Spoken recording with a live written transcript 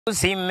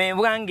Usime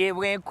bwange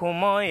bwe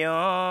kumoyo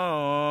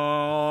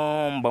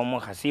Mbe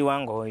Omukhasi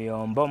wange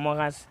oyo Mbe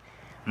Omukhasi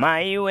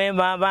maiwe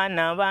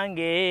babana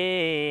bange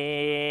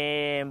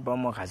Mbe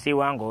Omukhasi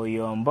wange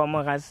oyo Mbe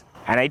Omukhasi.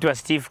 Anaitwa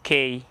Steve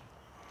K,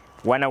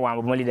 wana wa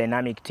Muli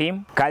Dynamic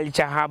Team.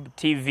 Culture Hub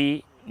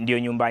TV ndio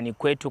nyumbani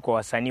kwetu kwa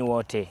wasanii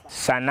wote.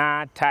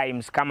 Sanaa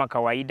Times kama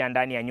kawaida,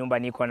 ndani ya nyumba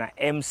niko na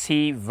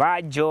MC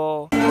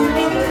Vajo.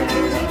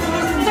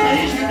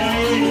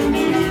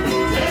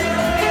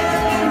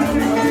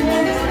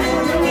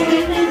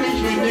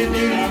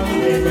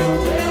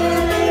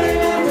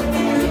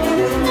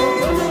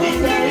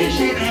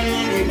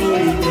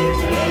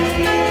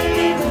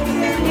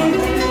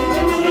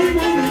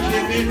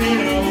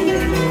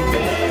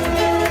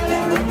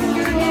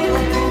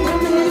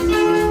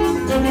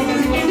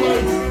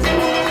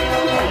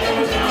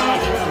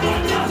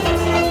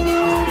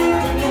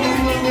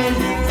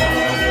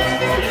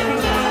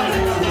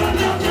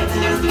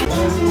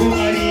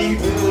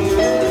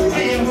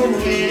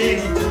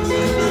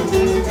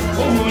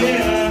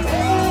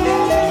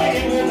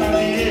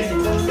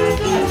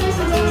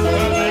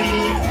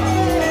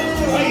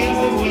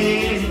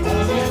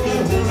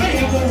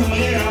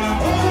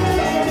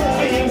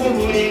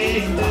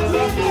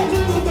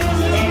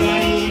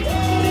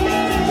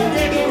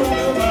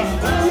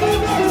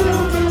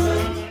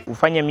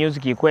 Ufanye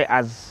music ikue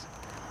as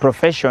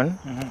profession,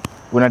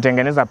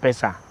 unatengeneza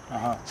pesa.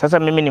 Sasa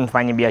mimi ni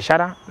mfanyi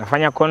biashara,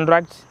 nafanya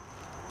contract.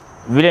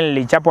 Vile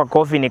nilichapwa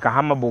kofi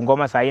nikahama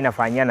Bungoma, saa hii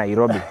nafanyia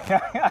Nairobi.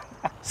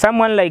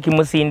 Someone like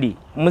Musindi,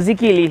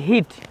 muziki ili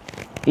hit,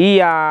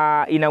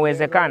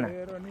 inawezekana.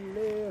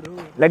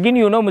 Lakini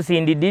you know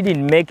Musindi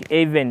didn't make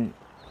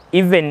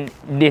even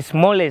the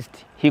smallest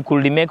he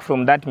could make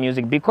from that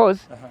music because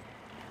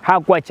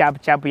hakuwa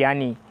chap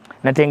yani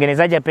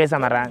natengenezaje pesa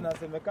marani.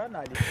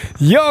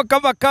 Yo,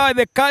 kama kawa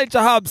the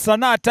Culture Hub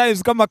Sanaa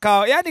Times kama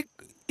kawa. Yani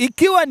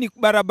ikiwa ni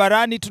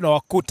barabarani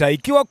tunawakuta,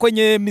 ikiwa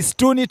kwenye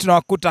mistuni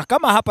tunawakuta,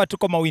 kama hapa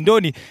tuko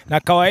mawindoni, na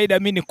kawaida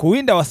mimi ni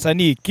kuwinda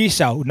wasanii,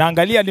 kisha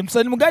unaangalia ni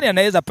msanii mgani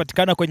anaweza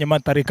patikana kwenye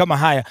mandhari kama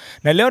haya.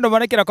 Na leo ndo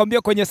maana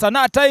nakwambia kwenye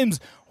Sanaa Times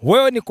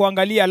wewe ni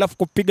kuangalia alafu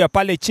kupiga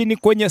pale chini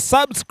kwenye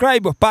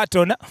subscribe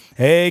button,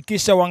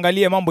 kisha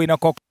uangalie mambo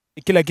inakuwa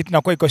kila kitu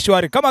inakuwa iko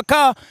shwari. Kama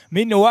kaa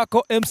mimi ni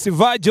wako MC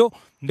Vajo,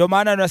 ndo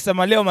maana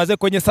nasema leo mazee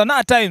kwenye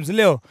Sanaa Times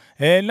leo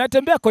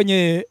natembea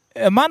kwenye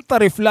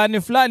mandhari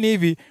fulani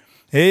hivi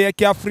ya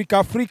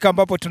kiafrika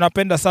ambapo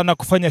tunapenda sana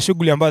kufanya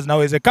shughuli ambazo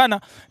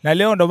zinawezekana. Na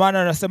leo ndo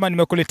maana nasema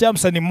nimekuletea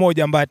msanii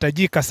mmoja ambaye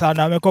atajika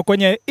sana, amekuwa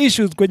kwenye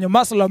issues, kwenye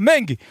masuala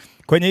mengi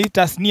kwenye hii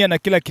tasnia, na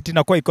kila kitu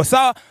inakuwa iko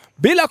sawa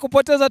bila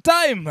kupoteza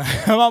time.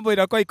 Mambo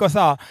inakuwa iko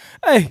sawa.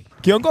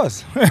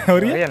 Kiongozi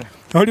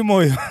Hori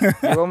moyo.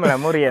 Ngomla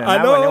Muriana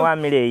na wale wa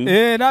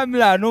milei.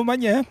 Namla no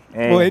manye.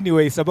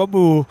 Anyway,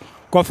 sababu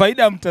kwa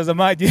faida ya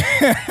mtazamaji.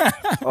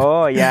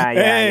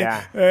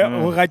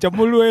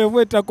 Ukachamulwe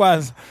weta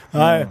kwanza.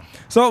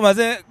 So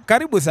mazee,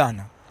 karibu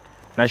sana.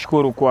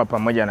 Nashukuru kuwa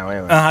pamoja na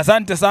wewe.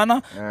 Asante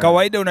sana.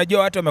 Kawaida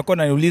unajua watu wamekuwa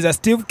wananiuliza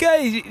Steve K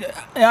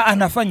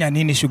anafanya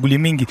nini, shughuli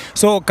mingi.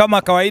 So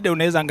kama kawaida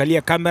unaweza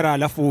angalia kamera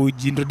alafu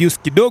ujiintroduce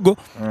kidogo,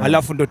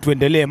 alafu ndo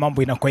tuendelee,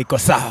 mambo inakuwa iko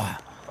sawa.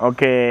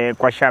 Okay,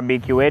 kwa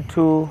shabiki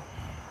wetu,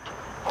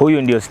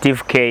 huyu ndio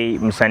Steve K,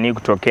 msanii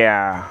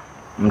kutokea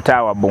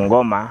mtaa wa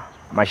Bungoma,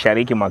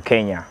 mashariki mwa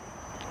Kenya.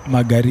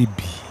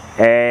 Magharibi.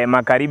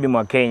 Magharibi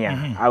mwa Kenya,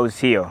 au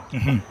sio?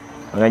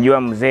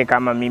 Unajua mzee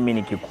kama mimi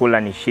nikikula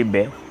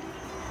nishibe,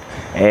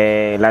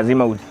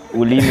 lazima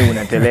ulimi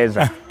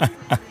unateleza.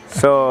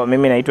 So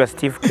mimi naitwa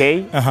Steve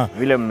K,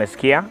 vile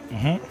mmesikia.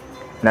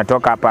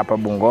 Natoka hapa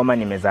Bungoma,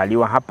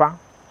 nimezaliwa hapa.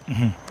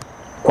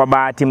 Kwa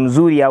bahati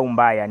mzuri au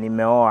mbaya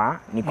nimeoa,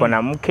 niko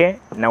na mke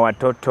na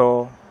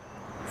watoto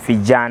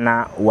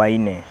vijana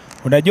 4.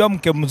 Unajua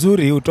mke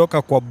mzuri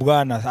hutoka kwa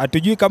bwana.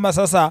 Hatujui kama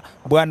sasa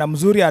bwana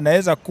mzuri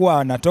anaweza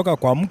kuwa anatoka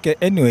kwa mke,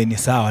 anyway ni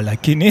sawa,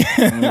 lakini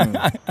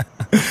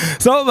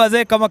so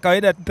bazee, kama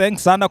kawaida,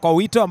 thanks sana kwa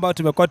wito ambao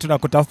tumekuwa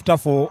tunakutafuta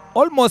for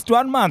almost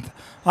 1 month.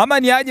 Ama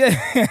ni aje?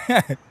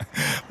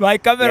 My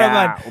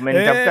cameraman.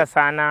 Umenitafuta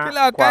sana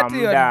kila kwa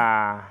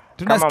muda.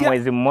 Kama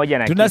mwezi mmoja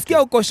na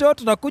tunasikia uko show,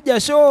 tunakuja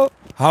show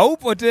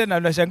haupo tena,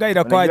 unashangaa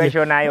inakwaje. Unajua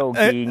show nayo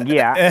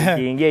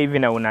ukiingia hivi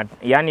na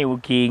yani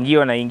ukiingia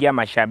unaingia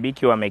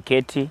mashabiki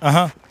wameketi.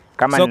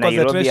 Kama so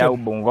Nairobi au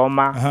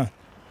Bungoma.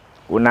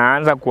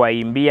 Unaanza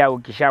kuwaimbia,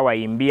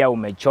 ukishawaimbia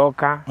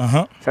umechoka.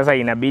 Sasa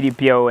inabidi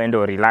pia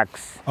uende relax.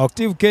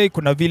 Steve K,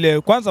 kuna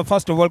vile, kwanza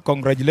first of all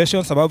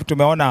congratulations, sababu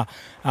tumeona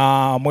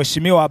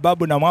mheshimiwa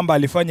Babu na Mwamba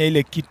alifanya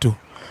ile kitu.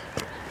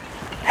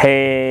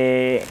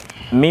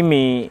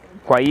 Mimi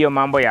kwa hiyo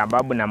mambo ya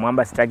Babu na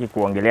Mwamba sitaki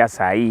kuongelea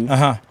saa hii.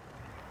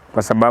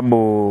 Kwa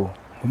sababu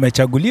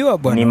umechaguliwa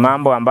bwana. Ni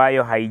mambo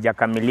ambayo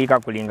haijakamilika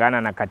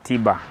kulingana na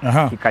katiba,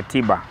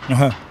 kikatiba.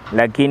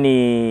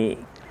 Lakini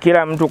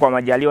kila mtu kwa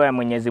majaliwa ya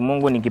Mwenyezi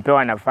Mungu,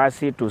 nikipewa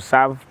nafasi to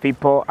serve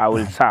people, I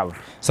will serve.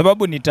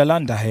 Sababu ni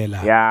talanta hela.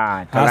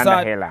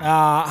 Talanta hela.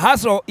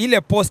 Hasa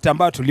ile post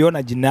ambayo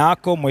tuliona jina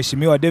yako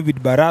Mheshimiwa David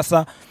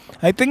Barasa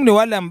I think ni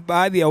wale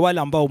baadhi ya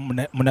wale ambao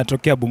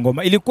mnatokea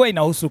Bungoma. Ilikuwa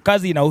inahusu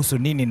kazi, inahusu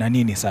nini na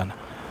nini sana?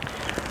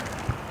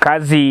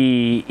 Kazi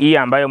hii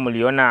ambayo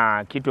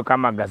mliona kitu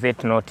kama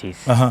gazette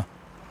notice.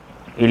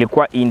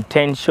 Ilikuwa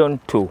intention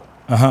to.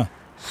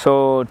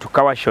 So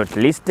tukawa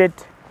shortlisted.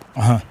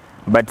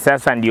 But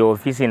sasa ndio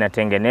ofisi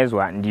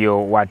inatengenezwa,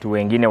 ndio watu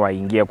wengine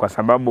waingie, kwa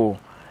sababu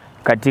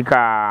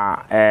katika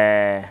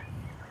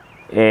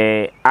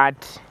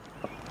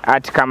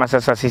art kama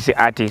sasa sisi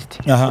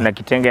artist, kuna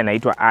kitenge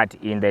inaitwa art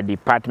in the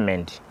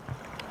department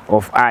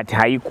of art,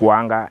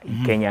 haikuanga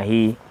Kenya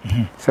hii.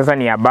 Sasa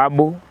ni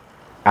Ababu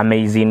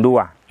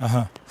ameizindua.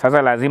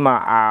 Sasa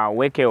lazima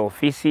aweke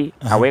ofisi,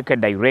 aweke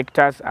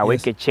directors,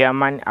 aweke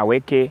chairman,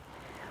 aweke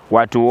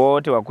watu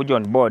wote wakuja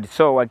on board.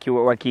 So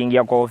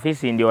wakiingia kwa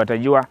ofisi ndio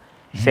watajua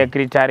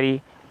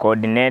secretary,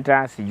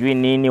 coordinator, sijui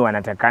nini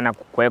wanatakana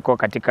kuweko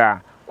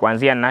katika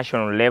kuanzia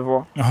national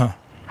level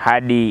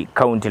hadi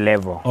county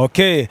level.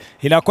 Okay,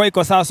 inakuwa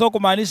iko sawa. So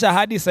kumaanisha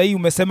hadi sasa hii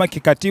umesema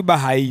kikatiba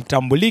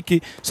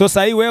haitambuliki. So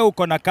sasa hii wewe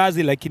uko na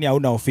kazi lakini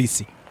hauna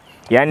ofisi.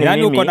 Yani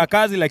mimi uko na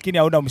kazi lakini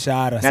hauna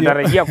mshahara.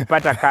 Natarajia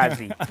kupata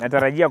kazi.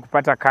 Natarajia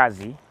kupata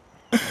kazi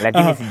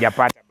lakini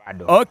sijapata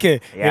bado. Okay,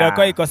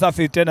 inakuwa iko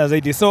safi tena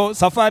zaidi. So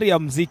safari ya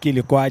muziki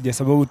ilikuwaje?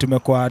 Sababu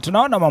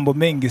tunaona mambo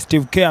mengi.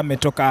 Steve K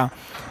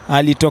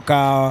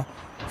alitoka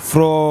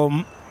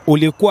from,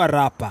 ulikuwa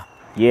rapper.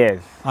 Yes.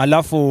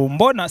 Alafu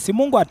mbona si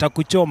Mungu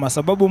atakuchoma,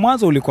 sababu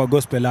mwanzo ulikuwa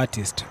gospel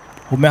artist.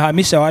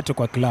 Umehamisha watu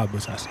kwa klabu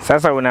sasa.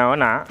 Sasa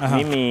unaona,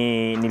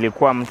 mimi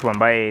nilikuwa mtu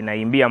ambaye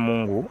naimbia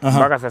Mungu.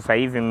 Mpaka sasa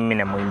hivi mimi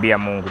namuimbia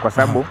Mungu kwa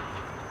sababu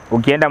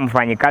ukienda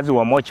mfanyikazi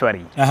wa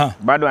mortuary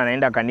bado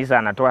anaenda kanisa,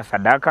 anatoa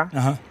sadaka,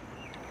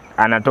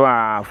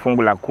 anatoa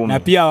fungu la 10. Na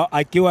pia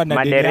akiwa na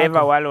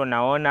madereva wale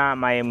unaona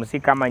ma-MC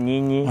kama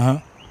nyinyi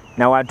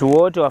na watu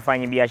wote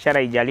wafanya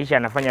biashara, ijalisha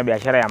anafanya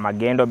biashara ya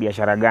magendo,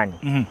 biashara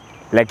gani.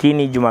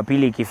 Lakini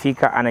Jumapili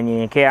ikifika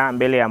ananyenyekea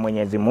mbele ya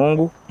Mwenyezi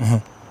Mungu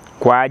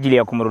kwa ajili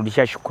ya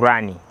kumrudishia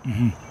shukrani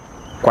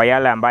kwa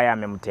yale ambayo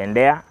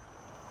amemtendea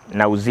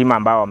na uzima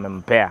ambao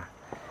amempea.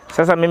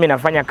 Sasa mimi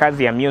nafanya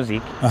kazi ya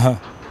music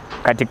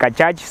katika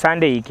church.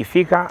 Sunday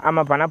ikifika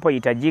ama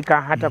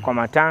panapohitajika, hata kwa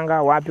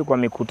matanga, wapi, kwa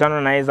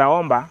mikutano naweza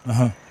omba.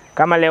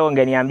 Kama leo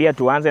ungeniambia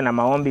tuanze na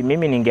maombi,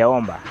 mimi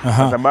ningeomba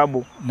kwa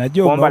sababu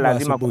kuomba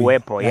lazima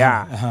kuwepo.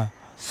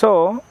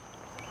 So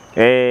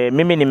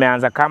mimi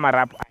nimeanza kama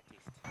rap artist.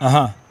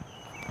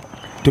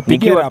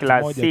 Tupigie rap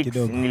class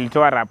 6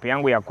 nilitoa rap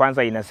yangu ya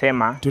kwanza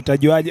inasema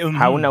tutajuaje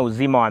hauna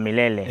uzima wa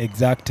milele.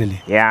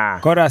 Exactly.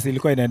 Chorus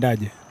ilikuwa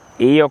inaendaje?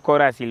 Hiyo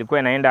chorus ilikuwa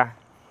inaenda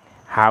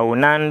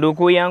hauna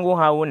ndugu yangu,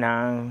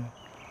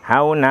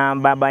 hauna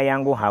baba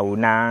yangu,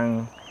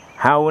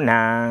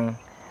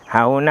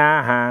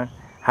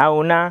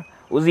 hauna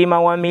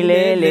uzima wa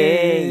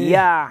milele.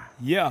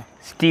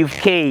 Steve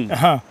K.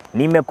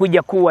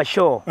 Nimekuja kuwa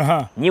show.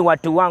 Nyi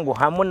watu wangu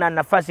hamuna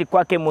nafasi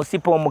kwake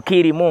musipo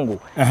mkiri Mungu.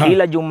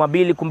 Kila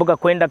Jumapili kumbuka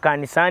kwenda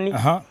kanisani.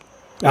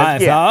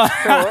 Sawa.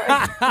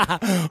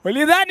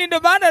 Ulidhani ndo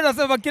maana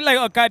nasema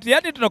kila wakati,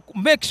 yani tuna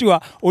make sure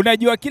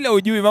unajua kila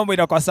ujui mambo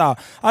inakuwa sawa.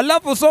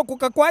 Alafu so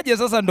kukakwaje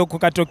sasa ndo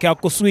kukatokea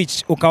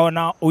kuswitch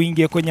ukaona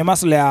uingie kwenye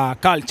masuala ya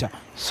culture?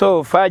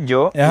 So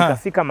Fajo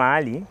nikafika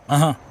mahali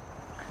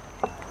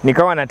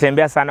nikawa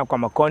natembea sana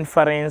kwa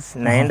conference,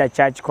 naenda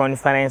church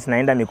conference,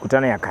 naenda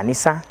mikutano ya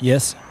kanisa.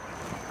 Yes.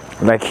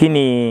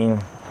 Lakini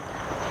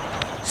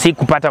si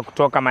kupata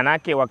kutoka,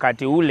 manake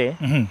wakati ule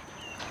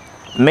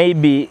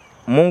maybe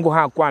Mungu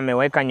hakuwa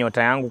ameweka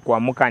nyota yangu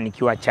kuamka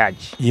nikiwa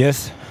church.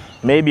 Yes.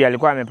 Maybe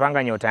alikuwa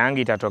amepanga nyota yangu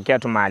itatokea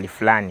tu mahali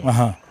fulani.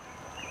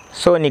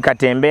 So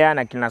nikatembea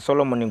na kina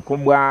Solomon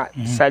Mkubwa,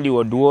 Sali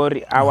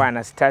Oduori, au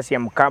Anastasia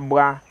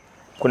Mkabwa,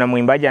 kuna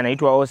mwimbaji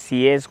anaitwa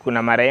OCS,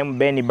 kuna marehemu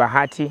Beni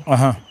Bahati.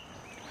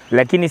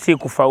 Lakini si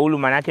kufaulu,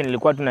 manake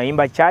nilikuwa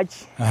tunaimba church.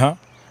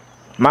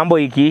 Mambo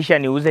ikiisha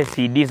niuze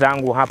CD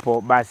zangu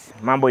hapo, basi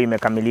mambo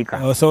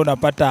imekamilika. So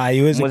unapata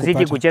haiwezi kupata.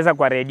 Muziki kucheza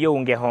kwa radio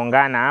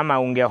ungehongana, ama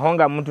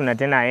ungehonga mtu na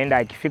tena aenda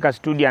akifika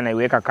studio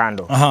anaiweka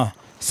kando.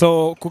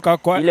 So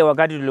kukakwa ile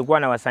wakati tulikuwa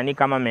na wasanii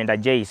kama Menda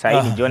J,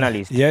 sasa ni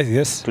journalist.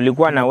 Yes.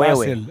 Tulikuwa na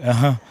wewe.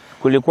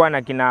 Kulikuwa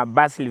na kina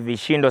Basil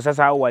Vishindo,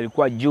 sasa hao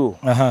walikuwa juu.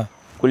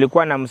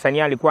 Kulikuwa na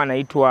msanii alikuwa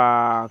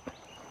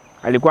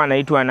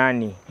anaitwa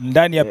nani?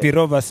 Ndani ya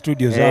Pirova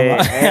Studios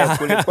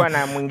kulikuwa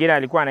na mwingine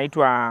alikuwa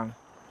anaitwa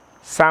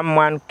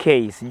Someone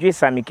K, sijui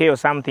Sami K or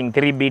something,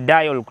 3B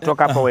Dial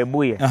kutoka hapa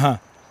Webuye.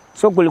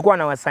 So kulikuwa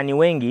na wasanii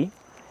wengi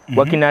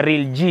wakina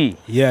Real G.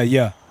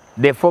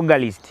 The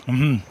Fogalist.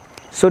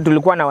 So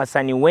tulikuwa na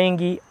wasanii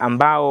wengi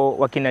ambao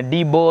wakina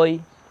D-Boy,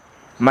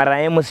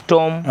 Marahemu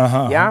Storm.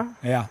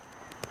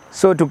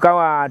 So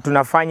tukawa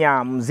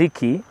tunafanya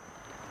muziki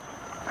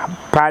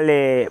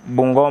pale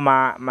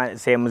Bungoma,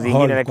 sehemu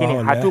zingine,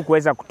 lakini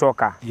hatukuweza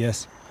kutoka.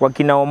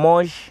 Wakina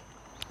Omosh,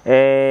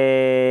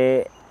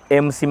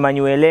 MC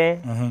Manuele,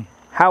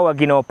 hawa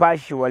wakina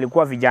Opashi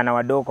walikuwa vijana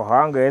wadogo,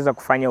 hawangeweza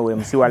kufanya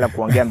UMC wala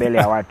kuongea mbele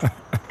ya watu.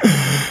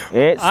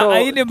 So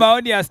hii ni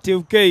maoni ya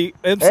Steve K.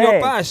 MC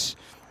Opash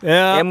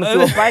MC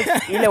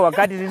Opash ile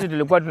wakati sisi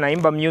tulikuwa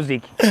tunaimba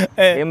music.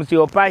 MC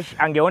Opash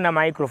angeona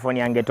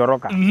microphone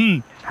angetoroka.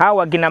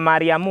 Hawa kina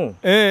Mariamu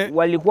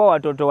walikuwa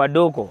watoto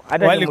wadogo.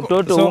 Hata ni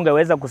mtoto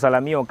ungeweza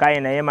kusalamia ukae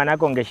na yeye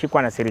manako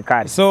ungeshikwa na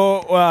serikali.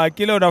 So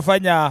kile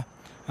unafanya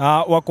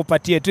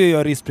wakupatie tu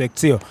hiyo respect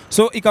sio.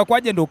 So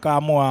ikakwaje ndo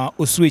ukaamua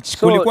uswitch?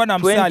 So, kulikuwa na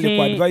msali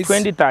kwa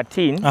advice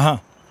 2013.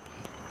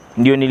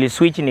 Ndio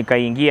niliswitch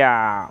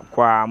nikaingia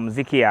kwa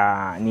muziki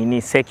ya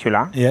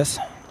secular.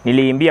 Yes.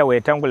 Niliimbia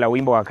Wetangula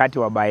wimbo wakati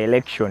wa by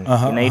election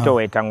inaitwa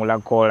Wetangula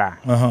Kola.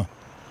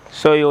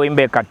 So hiyo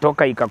wimbo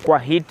ikatoka ikakuwa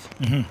hit.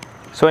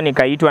 So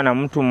nikaitwa na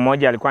mtu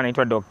mmoja alikuwa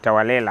anaitwa Dr.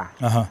 Walela.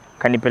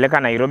 Kanipeleka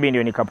Nairobi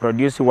ndio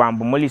nikaproduce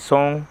Wambumuli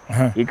song.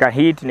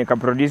 Ikahit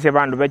nikaproduce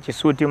bandu bechi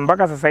suti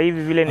mpaka sasa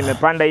hivi vile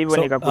nimepanda hivyo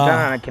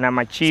nikakutana na kina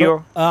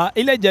Machio.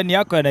 Ile jani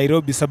yako ya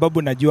Nairobi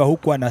sababu najua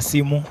huku ana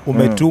simu,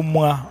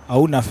 umetumwa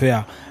au na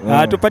fare.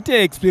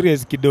 Tupatie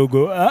experience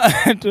kidogo.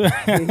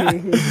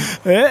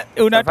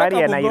 Unatoka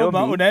ya Nairobi,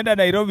 unaenda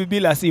Nairobi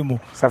bila simu.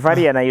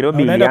 Safari ya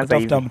Nairobi ilianza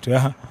hivi.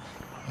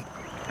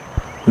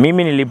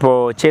 Mimi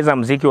nilipocheza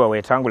muziki wa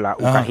Wetangula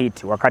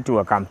ukahit wakati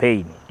wa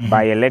campaign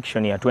by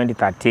election ya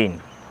 2013.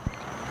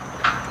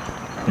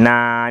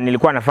 Na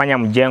nilikuwa nafanya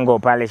mjengo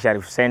pale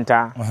Sharif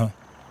Center.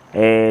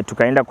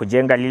 Tukaenda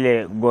kujenga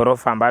lile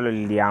gorofa ambalo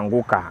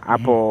lilianguka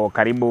hapo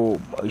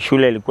karibu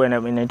shule ilikuwa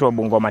inaitwa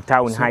Bungoma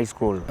Town High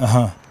School.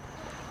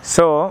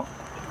 So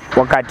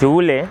wakati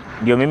ule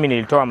ndio mimi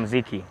nilitoa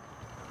muziki.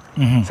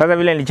 Sasa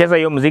vile nilicheza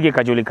hiyo muziki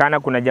kajulikana,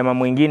 kuna jamaa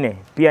mwingine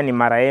pia ni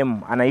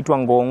marehemu anaitwa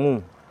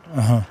Ngongu.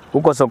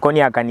 Huko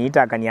sokoni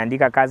akaniita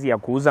akaniandika kazi ya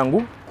kuuza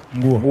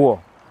nguo.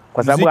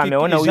 Kwa sababu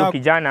ameona huyo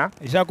kijana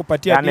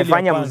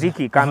amefanya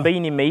muziki,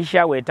 campaign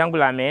imeisha,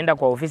 Wetangula ameenda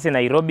kwa ofisi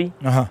Nairobi.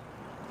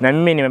 Na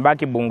mimi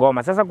nimebaki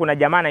Bungoma. Sasa kuna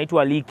jamaa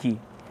anaitwa Liki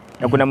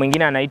na kuna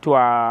mwingine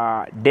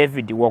anaitwa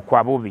David wa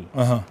Kwabubi.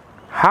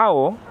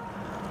 Hao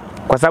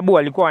kwa sababu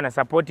walikuwa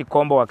wanasupport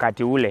Kombo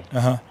wakati ule.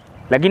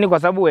 Lakini kwa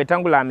sababu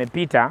Wetangula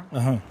amepita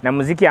na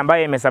muziki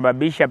ambaye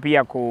imesababisha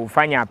pia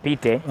kufanya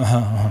apite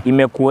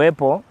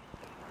imekuepo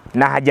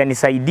na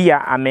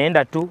hajanisaidia,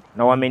 ameenda tu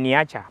na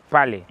wameniacha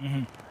pale.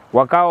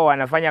 Wakao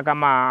wanafanya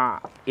kama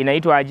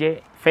inaitwa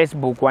aje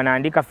Facebook,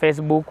 wanaandika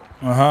Facebook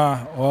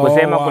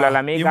kusema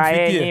kulalamika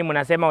nyinyi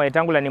mnasema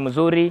Wetangula ni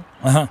mzuri.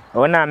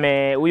 Ona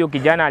huyo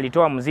kijana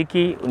alitoa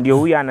muziki ndio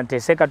huyu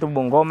anateseka tu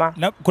Bungoma.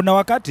 Na kuna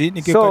wakati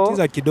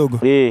nikikatiza kidogo.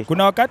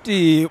 Kuna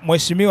wakati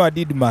Mheshimiwa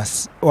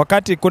Didmas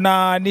wakati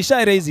kuna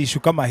nisha raise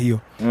issue kama hiyo.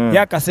 Yeye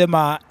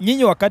akasema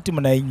nyinyi wakati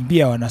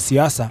mnaimbia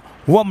wanasiasa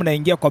huwa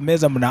mnaingia kwa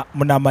meza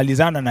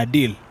mnamalizana na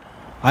deal.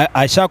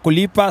 Aisha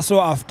kulipa,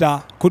 so after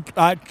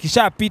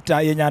kisha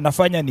pita yenye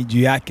anafanya ni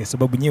juu yake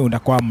sababu nyinyi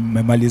unakuwa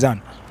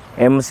mmemalizana.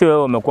 MC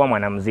wewe umekuwa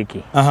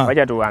mwanamuziki.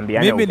 Wacha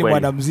tuwaambiane ukweli. Mimi ni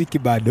mwanamuziki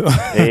bado.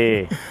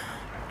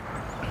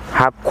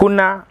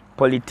 Hakuna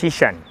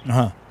politician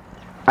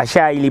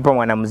ashailipa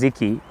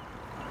mwanamuziki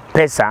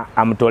pesa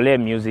amtolee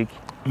music.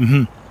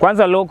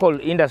 Kwanza local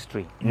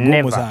industry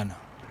never sana.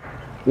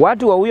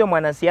 Watu wa huyo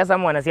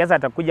mwanasiasa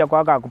atakuja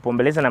kwako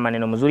akupombeleza na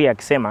maneno mzuri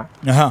akisema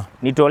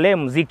nitolee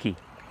muziki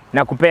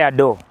na kupea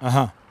do.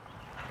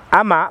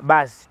 Ama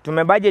basi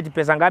tumebudget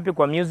pesa ngapi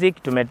kwa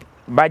music?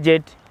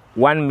 Tumebudget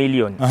 1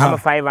 million ama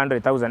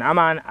 500,000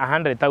 ama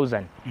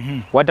 100,000.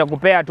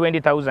 Watakupea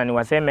 20,000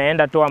 waseme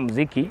enda toa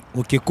muziki.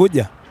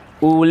 Ukikuja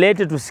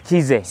ulete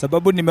tusikize.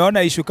 Sababu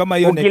nimeona issue kama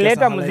hiyo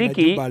ukileta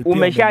muziki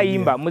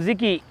umeshaimba.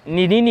 Muziki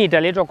ni nini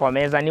italetwa kwa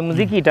meza? Ni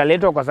muziki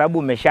italetwa kwa sababu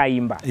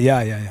umeshaimba.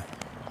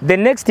 The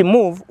next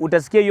move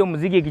utasikia hiyo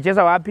muziki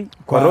ikicheza wapi?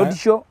 Kwa road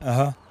show.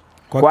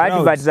 Kwa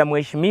advert za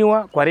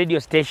mheshimiwa kwa radio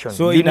station.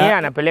 So dunia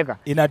anapeleka.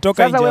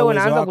 Inatoka sasa wewe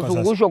unaanza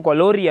kuzungushwa kwa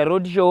lori ya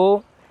road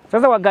show.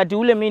 Sasa wakati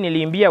ule mimi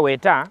niliimbia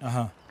Weta.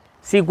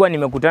 Sikuwa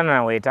nimekutana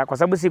na Weta kwa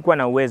sababu sikuwa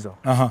na uwezo.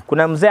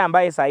 Kuna mzee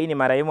ambaye saa hii ni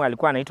marehemu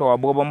alikuwa anaitwa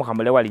Mbe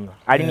Omukhasi Hit.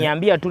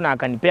 Aliniambia tu na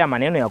akanipea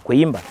maneno ya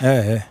kuimba.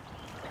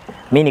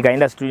 Mimi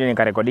nikaenda studio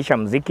nikarekodisha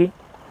muziki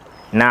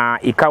na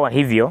ikawa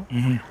hivyo.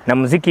 Na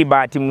muziki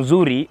bahati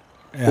mzuri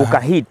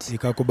ukahit.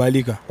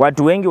 Ikakubalika.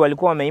 Watu wengi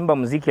walikuwa wameimba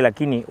muziki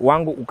lakini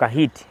wangu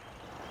ukahit.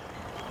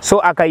 So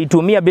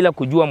akaitumia bila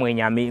kujua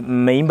mwenye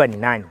ameimba ni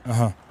nani.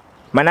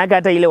 Manake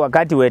hata ile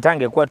wakati Weta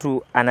angekuwa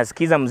tu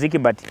anasikiza muziki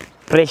but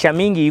pressure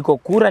mingi iko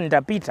kura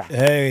nitapita.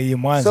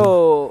 Mwanzo.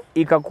 So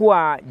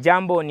ikakuwa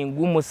jambo ni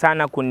ngumu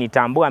sana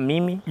kunitambua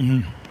mimi.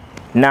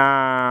 Na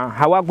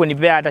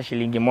hawakunipea hata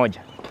shilingi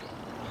moja.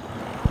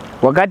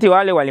 Wakati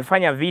wale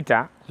walifanya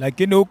vita,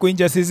 lakini huku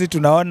nje sisi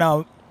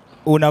tunaona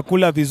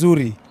unakula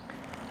vizuri.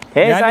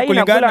 Yani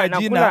kulingana na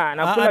jina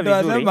nakula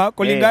vizuri.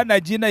 Kulingana na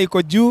jina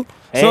iko juu.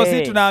 So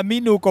si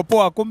tunaamini uko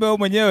poa kumbe wewe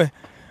mwenyewe.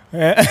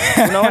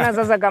 Unaona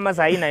sasa kama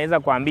saa hii naweza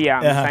kuambia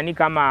msanii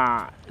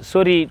kama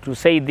sorry to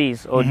say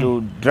this or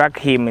to drag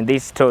him in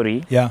this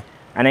story.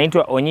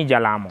 Anaitwa Onyi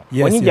Jalamo.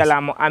 Onyi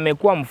Jalamo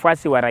amekuwa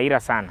mfuasi wa Raila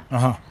sana.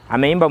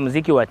 Ameimba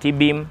muziki wa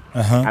Tibim,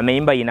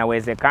 ameimba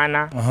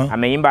Inawezekana,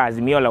 ameimba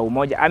Azimio la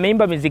Umoja,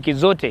 ameimba muziki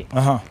zote.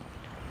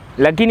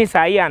 Lakini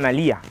saa hii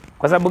analia.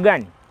 Kwa sababu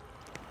gani?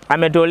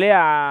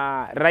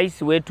 Ametolea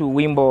rais wetu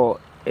wimbo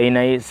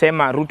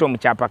inasema Ruto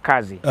mchapa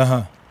kazi.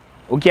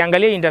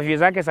 Ukiangalia interview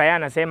zake sasa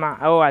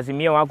anasema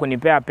Azimio wako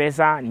nipea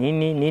pesa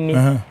nini.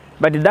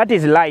 But that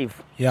is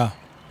life.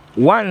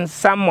 Once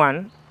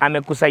someone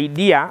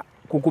amekusaidia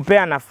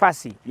kukupea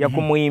nafasi ya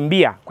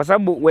kumuimbia, kwa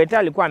sababu Weta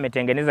alikuwa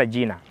ametengeneza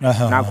jina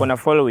na kuna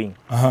following.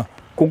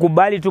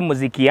 Kukubali tu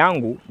muziki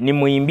yangu ni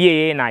muimbie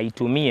yeye na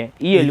aitumie,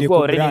 hiyo ilikuwa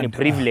already ni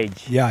privilege.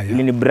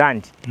 Ili ni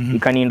brand,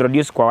 ikani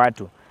introduce kwa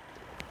watu.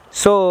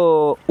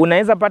 So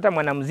unaweza pata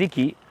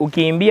mwanamuziki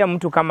ukiimbia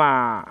mtu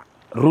kama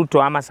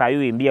Ruto ama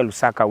Sayu imbia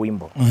Lusaka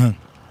wimbo.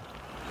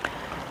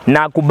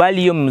 Na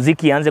kubali hiyo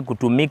muziki ianze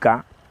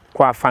kutumika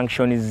kwa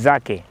functions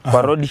zake,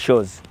 kwa road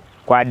shows,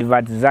 kwa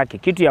adverts zake.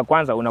 Kitu ya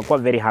kwanza unakuwa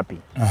very happy.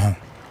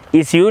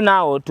 Is you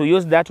now to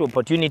use that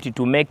opportunity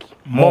to make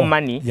more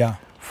money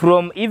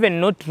from even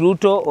not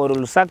Ruto or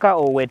Lusaka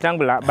or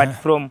Wetangula, but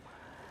from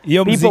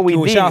people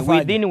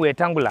within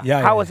Wetangula.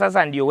 Hao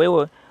sasa ndio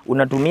wewe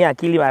unatumia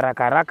akili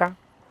haraka haraka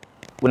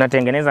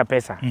unatengeneza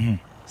pesa.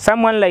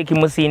 Someone like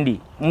Musindi,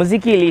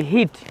 muziki ili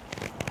hit,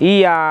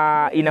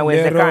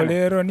 inawezekana.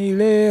 Lero ni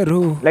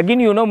lero.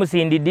 Lakini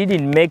Musindi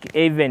didn't make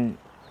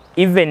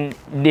even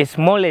the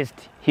smallest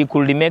he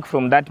could make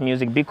from that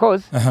music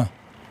because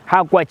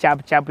hakuwa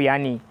chap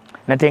yani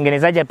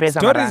natengenezaje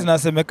pesa mara. Stories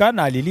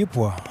zinasemekana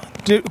alilipwa.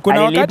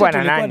 Kuna wakati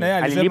tulikuwa na yeye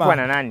alilipwa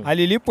na nani?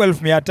 Alilipwa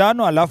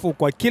 1500 alafu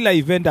kwa kila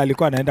event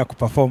alikuwa anaenda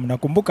kuperform.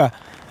 Nakumbuka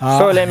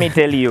So let me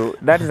tell you,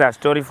 that is a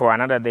story for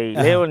another day.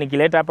 Leo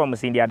nikileta hapa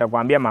Musindi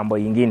atakwambia mambo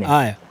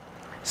mengine.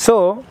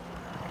 So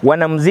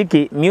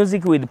wanamuziki,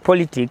 music with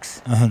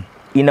politics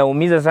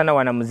inaumiza sana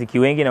wanamuziki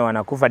wengi na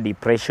wanakufa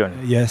depression.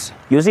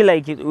 You see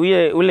like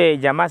ule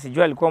jamaa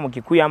sijua alikuwa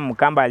Mkikuyu ama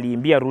Mkamba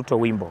aliimbia Ruto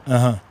wimbo.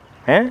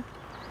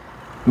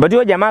 But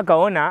huyo jamaa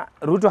kaona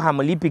Ruto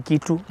hamlipi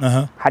kitu,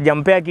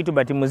 hajampea kitu,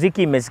 but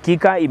muziki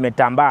imesikika,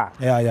 imetambaa.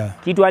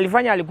 Kitu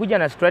alifanya, alikuja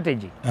na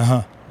strategy.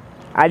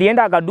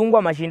 Alienda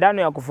akadungwa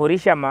mashindano ya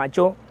kufurisha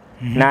macho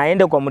na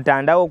aende kwa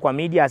mtandao, kwa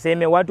media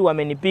aseme watu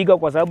wamenipiga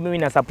kwa sababu mimi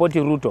na support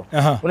Ruto.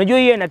 Unajua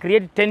hiyo ina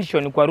create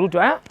tension kwa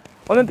Ruto.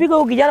 Wamepiga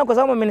huyu kijana kwa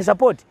sababu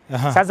amenisupport.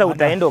 Sasa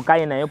utaenda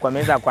ukae na yeye kwa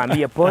meza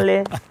akwambie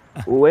pole,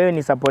 wewe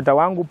ni supporter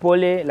wangu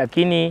pole,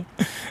 lakini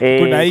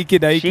kuna hiki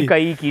na hiki. Shika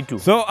hii kitu.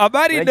 So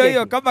habari ndio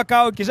hiyo, kama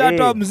kao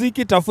kishatoa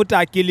muziki tafuta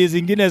akili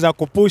zingine za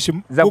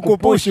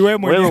kupush wewe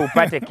mwenyewe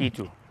upate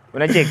kitu.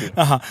 Unacheki?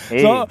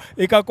 So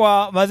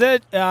ikakuwa mazee,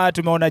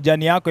 tumeona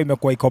jani yako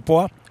imekuwa iko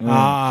poa.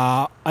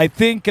 I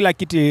think kila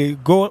kitu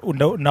go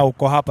na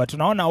uko hapa.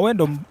 Tunaona wewe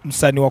ndo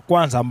msanii wa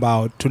kwanza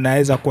ambao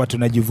tunaweza kuwa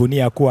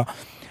tunajivunia kuwa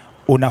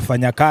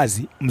unafanya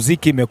kazi,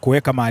 muziki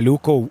imekuweka mahali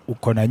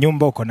uko na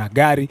nyumba, uko na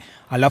gari,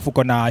 alafu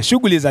uko na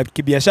shughuli za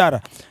kibiashara.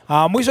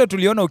 Mwisho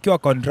tuliona ukiwa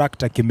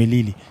contractor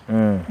Kimilili.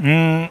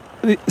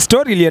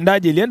 Story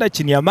iliendaje? Ilienda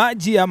chini ya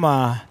maji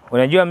ama?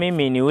 Unajua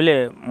mimi ni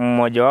ule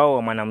mmoja wao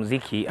wa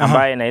mwanamuziki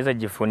ambaye naweza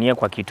jifunia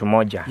kwa kitu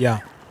moja.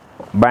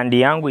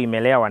 Bandi yangu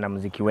imelea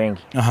wanamuziki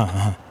wengi.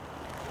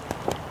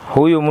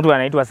 Huyu mtu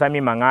anaitwa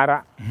Sami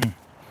Mangara.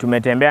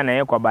 Tumetembea na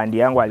yeye kwa bandi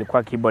yangu,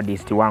 alikuwa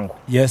keyboardist wangu.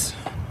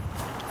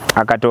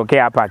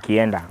 Akatokea hapa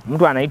akienda.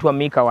 Mtu anaitwa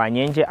Mika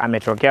Wanyenje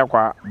ametokea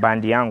kwa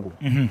bandi yangu.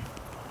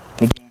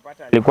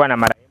 Nikimpata alikuwa na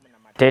marehemu na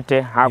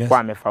Matete, hakuwa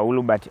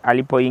amefaulu, but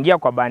alipoingia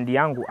kwa bandi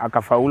yangu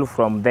akafaulu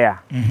from there.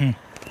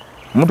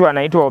 Mtu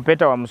anaitwa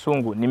Opeta wa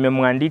Msungu,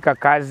 nimemwandika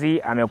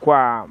kazi,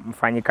 amekuwa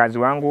mfanyikazi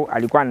wangu,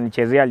 alikuwa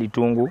ananichezea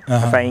litungu,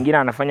 sasa ingine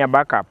anafanya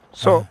backup.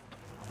 So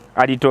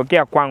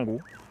alitokea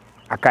kwangu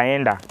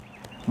akaenda.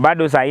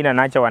 Bado saa hii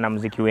naacha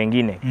wanamuziki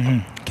wengine.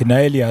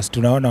 Kina Elias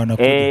tunaona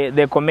wanakuja.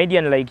 The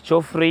comedian like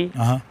Chofrey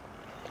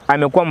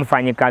amekuwa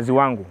mfanyikazi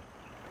wangu.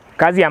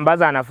 Kazi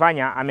ambazo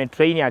anafanya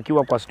ametrain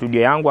akiwa kwa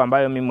studio yangu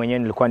ambayo mimi mwenyewe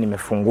nilikuwa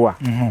nimefungua.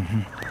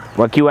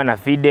 Wakiwa na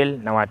Fidel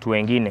na watu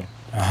wengine.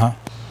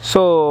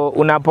 So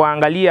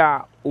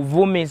unapoangalia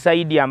uvumi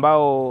zaidi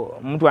ambao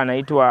mtu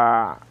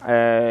anaitwa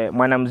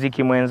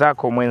mwanamuziki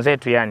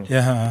mwenzetu yani.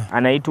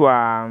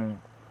 Anaitwa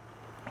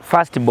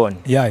Firstborn.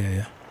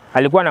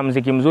 Alikuwa na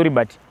muziki mzuri,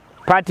 but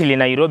partly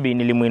Nairobi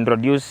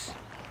nilimuintroduce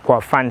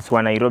kwa fans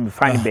wa Nairobi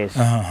fan base.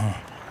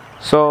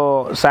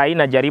 So saa hii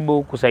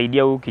najaribu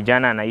kusaidia huyu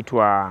kijana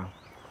anaitwa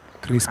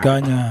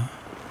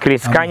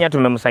Chris Kanya.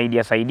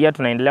 Tumemsaidia,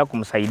 tunaendelea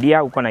kumsaidia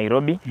huko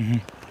Nairobi.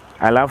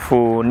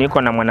 Alafu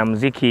niko na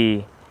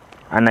mwanamuziki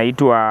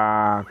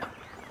anaitwa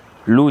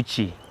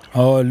Luchi.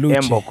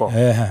 Emboko.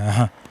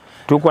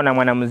 Tuko na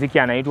mwanamuziki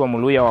anaitwa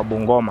Muluya wa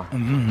Bungoma.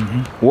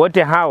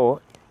 Wote hao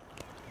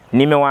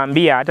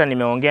nimewaambia, hata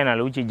nimeongea na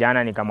Luchi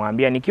jana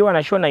nikamwambia nikiwa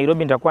na show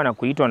Nairobi nitakuwa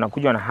nakuitwa na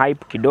kuja na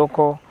hype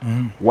kidogo,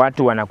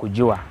 watu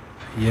wanakujua.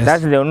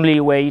 That's the only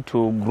way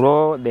to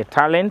grow the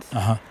talent.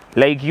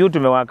 Like you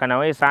tumewaka na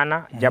wewe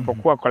sana,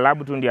 japokuwa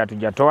collab tu ndio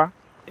hatujatoa.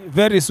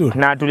 Very soon.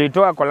 Na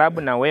tulitoa collab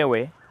na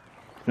wewe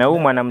na huyu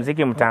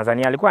mwanamuziki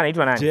Mtanzania alikuwa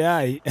anaitwa nani?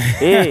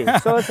 JI.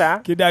 Sasa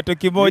kidato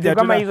kimoja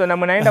kama hizo, na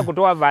mnaenda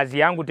kutoa vazi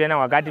yangu tena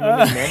wakati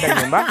mimi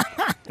nimeenda nyumba,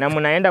 na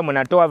mnaenda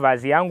mnatoa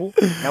vazi yangu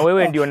na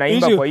wewe ndio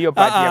naimba kwa hiyo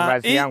party ya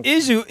vazi yangu.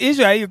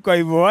 Issue haiko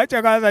hivyo.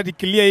 Acha kwanza ni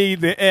clear in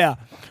the air.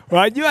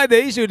 Wajua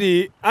the issue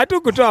ni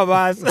hatu kutoa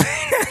vazi.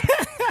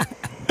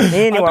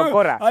 Ni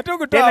wakora.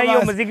 Tena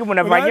hiyo muziki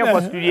mnafanyia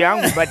kwa studio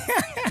yangu but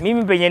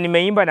mimi penye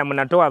nimeimba na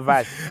mnatoa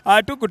verse.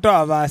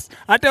 Hatukutoa verse.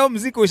 Hata hiyo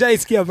muziki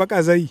ushaisikia mpaka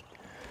sasa hii.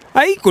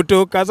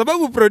 Haikutoka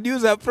sababu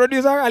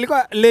producer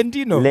alikuwa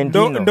Lentino.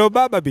 Ndo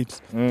Baba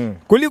Beats.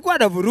 Kulikuwa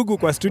na vurugu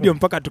kwa studio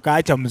mpaka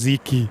tukaacha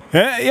muziki.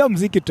 Hiyo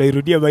muziki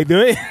tutairudia by the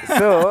way.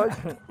 So,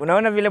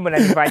 unaona vile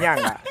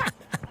mnanifanyanga.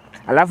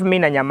 Alafu mimi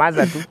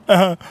nanyamaza tu.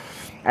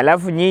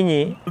 Alafu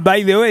nyinyi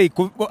by the way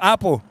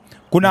hapo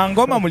kuna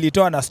ngoma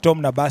mlitoa na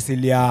Storm na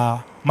Basil ya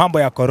mambo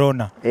ya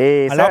corona.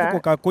 Alafu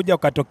kukakuja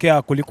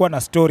ukatokea kulikuwa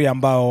na story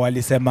ambao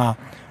walisema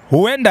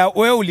huenda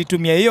wewe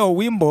ulitumia hiyo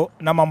wimbo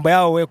na mambo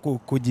yao wewe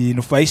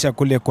kujinufaisha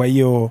kule kwa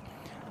hiyo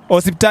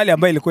hospitali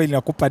ambayo ilikuwa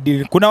inakupa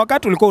deal. Kuna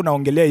wakati ulikuwa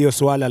unaongelea hiyo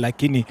swala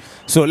lakini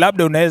so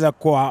labda unaweza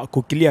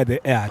kuclear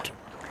the air tu.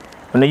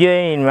 Unajua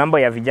ni mambo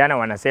ya vijana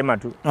wanasema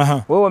tu.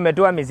 Wewe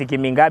umetoa muziki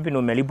mingapi na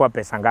umelipwa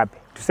pesa ngapi?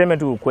 Tuseme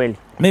tu ukweli.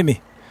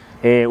 Mimi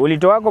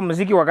ulitoa kwa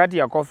muziki wakati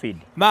ya COVID.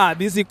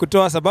 Bisi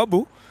kutoa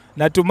sababu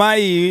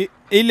natumai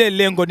ile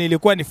lengo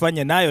nilikuwa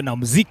nifanye nayo na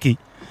muziki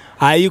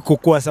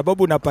haikuwa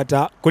sababu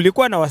unapata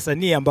kulikuwa na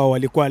wasanii ambao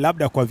walikuwa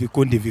labda kwa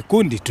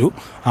vikundi tu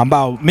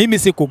ambao mimi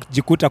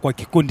sikujikuta kwa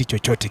kikundi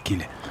chochote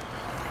kile.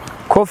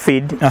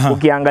 COVID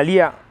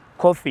ukiangalia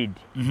COVID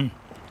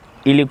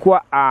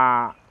ilikuwa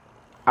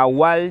a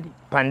world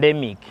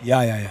pandemic.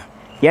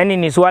 Yani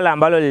ni swala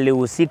ambalo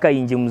lilihusika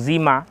inji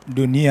mzima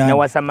dunia na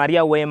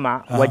wasamaria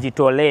wema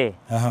wajitolee.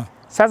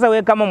 Sasa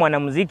we kama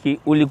mwanamuziki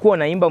ulikuwa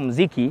unaimba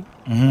muziki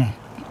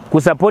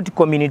kusupport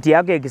community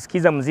yako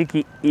ikisikiza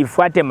muziki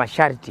ifuate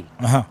masharti.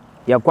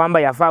 Ya kwamba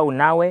yafaa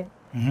unawe,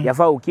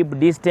 yafaa ukeep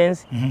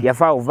distance,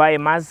 yafaa uvae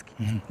mask,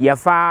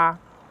 yafaa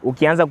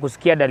ukianza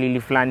kusikia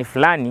dalili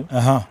fulani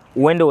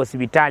uende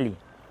hospitali.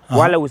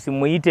 Wala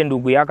usimuite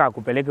ndugu yako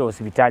akupeleke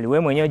hospitali.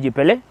 Wewe mwenyewe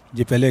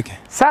jipeleke.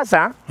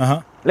 Sasa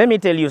let me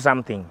tell you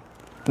something.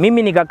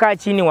 Mimi nikakaa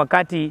chini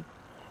wakati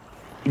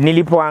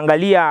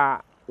nilipoangalia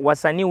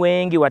wasanii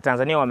wengi wa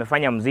Tanzania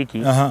wamefanya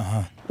muziki.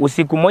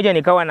 Usiku moja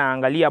nikawa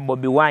naangalia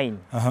Bobby Wine.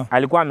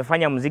 Alikuwa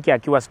amefanya muziki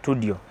akiwa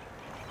studio.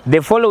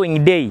 The following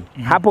day,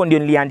 hapo ndio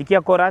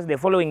niliandikia chorus. The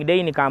following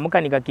day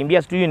nikaamuka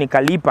nikakimbia studio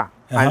nikalipa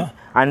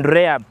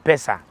Andrea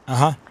pesa.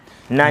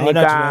 Na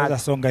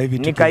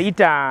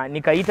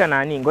nikaita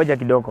nani, ngoja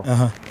kidogo.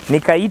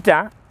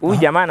 Nikaita huyu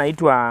jamaa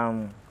anaitwa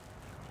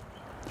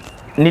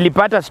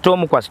nilipata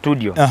Storm kwa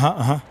studio.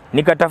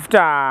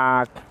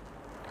 Nikatafuta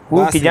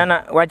huyu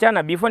kijana,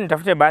 wachana before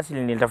nitafute Basil,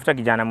 nilitafuta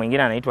kijana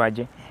mwingine anaitwa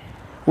aje.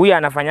 Huyu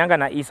anafanyanga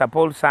na Isa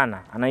Paul sana.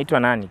 Anaitwa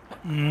nani?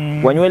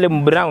 Wanywele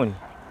Brown.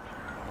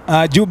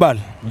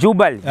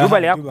 Jubal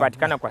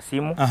hakupatikana kwa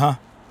simu.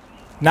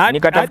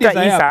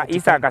 Nikatafuta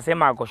Isa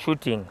akasema ako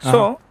shooting.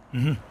 So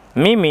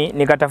mimi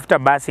nikatafuta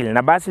Basil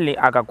na Basil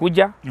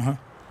akakuja.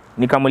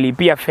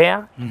 Nikamlipia fare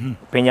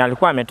penye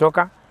alikuwa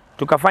ametoka,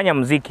 tukafanya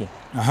muziki.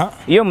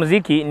 Hiyo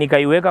muziki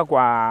nikaiweka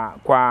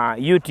kwa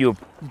YouTube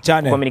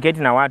channel communicate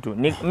na watu.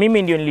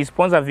 Mimi ndio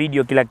nilisponsor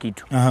video kila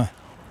kitu.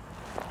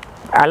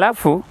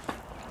 Alafu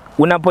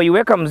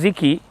unapoiweka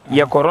muziki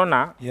ya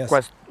corona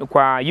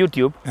kwa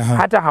YouTube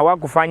hata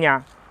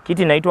hawakufanya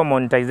kitu inaitwa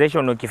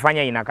monetization,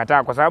 ukifanya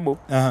inakataa kwa sababu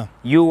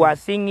you are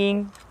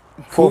singing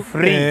for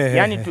free.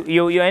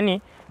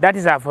 Yani that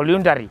is a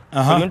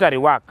voluntary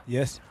work.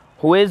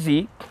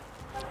 Huwezi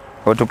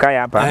utukae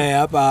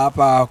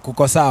hapa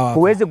kuko sawa.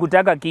 Huwezi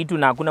kutaka kitu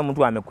na hakuna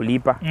mtu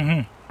amekulipa.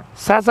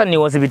 Sasa ni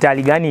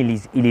hospitali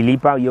gani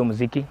ililipa hiyo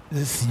muziki?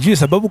 Sijui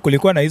sababu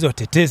kulikuwa na hizo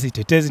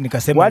tetezi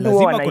nikasema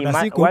lazima kuna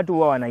siku watu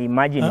huwa wana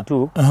imagine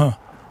tu.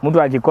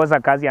 Mtu akikosa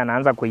kazi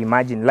anaanza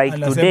kuimagine like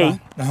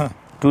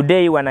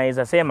today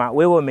wanaweza sema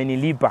wewe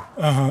umenilipa.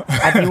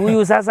 Ati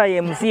huyu sasa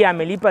MC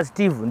amelipa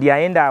Steve ndiye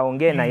aenda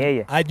aongee na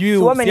yeye.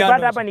 So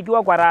umenipata hapa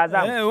nikiwa kwa raha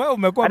zangu. Wewe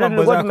umekuwa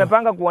mambo zako.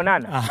 Tumepanga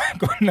kuonana.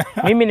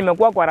 Mimi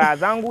nimekuwa kwa raha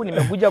zangu,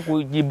 nimekuja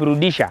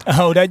kujiburudisha.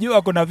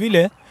 Unajua kuna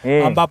vile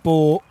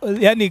ambapo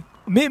yani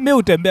mimi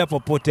utembea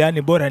popote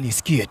yani bora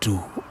nisikie tu.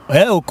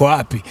 Uko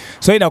wapi?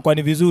 So inakuwa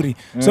ni vizuri.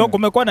 So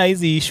kumekuwa na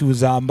hizi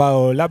issues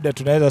ambao labda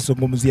tunaweza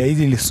zungumzia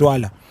hizi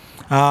swala.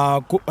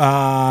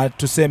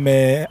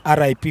 Tuseme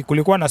RIP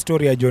kulikuwa na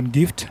story ya John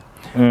Gift.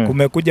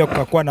 Kumekuja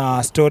kukakuwa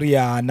na story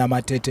ya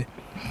Namatete.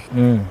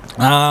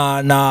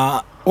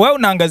 Na wewe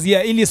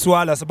unaangazia ili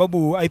swala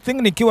sababu I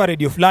think nikiwa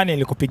radio fulani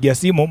nilikupigia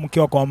simu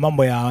mkiwa kwa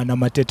mambo ya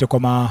Namatete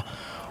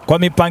kwa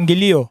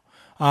mipangilio.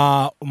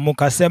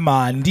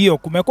 Mkasema ndio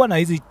kumekuwa na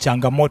hizi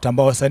changamoto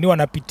ambao wasanii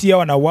wanapitia,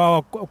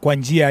 wanauawa kwa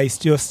njia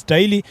isiyo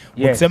stahili.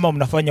 Mkisema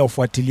mnafanya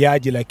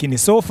ufuatiliaji lakini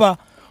sofa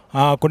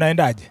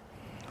kunaendaje?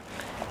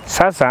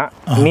 Sasa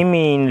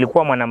mimi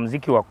nilikuwa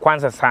mwanamuziki wa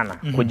kwanza sana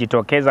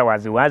kujitokeza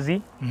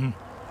waziwazi.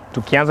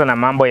 Tukianza na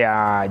mambo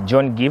ya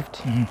John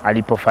Gift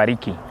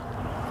alipofariki.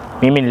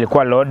 Mimi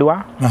nilikuwa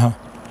Lodwa.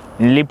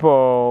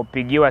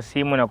 Nilipopigiwa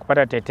simu na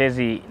kupata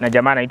tetezi na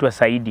jamaa anaitwa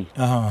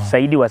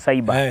Saidi wa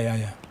Cyber.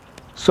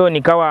 So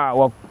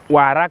nikawa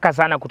wa haraka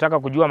sana kutaka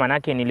kujua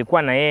manake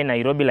nilikuwa na yeye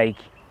Nairobi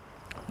like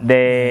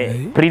the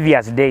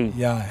previous day.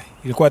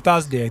 Ilikuwa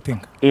Thursday I think.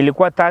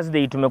 Ilikuwa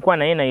Thursday, tumekuwa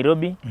na yeye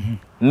Nairobi.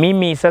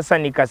 Mimi sasa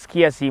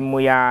nikasikia simu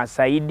ya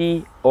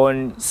Saidi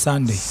on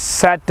Sunday.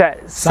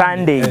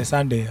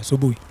 Sunday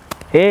asubuhi.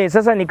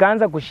 Sasa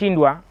nikaanza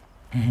kushindwa.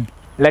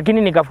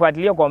 Lakini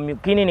nikafuatilia kwa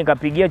makini,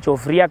 nikapigia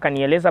Chofria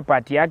akanieleza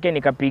pati yake,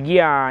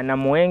 nikapigia na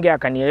Muenge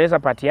akanieleza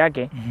pati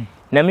yake.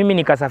 Na mimi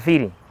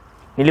nikasafiri.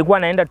 Nilikuwa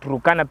naenda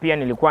Turukana pia,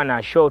 nilikuwa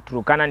na show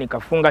Turukana,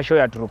 nikafunga show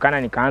ya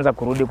Turukana, nikaanza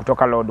kurudi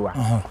kutoka Lodwar.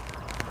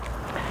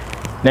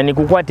 Na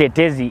nikukua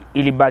tetezi,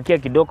 ilibakia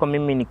kidogo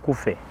mimi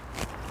nikufe.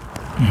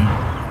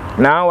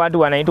 Na watu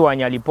wanaitwa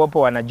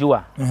Wanyalipopo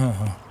wanajua.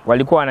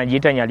 Walikuwa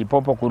wanajiita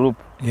Nyalipopo group.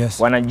 Yes.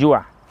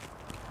 Wanajua.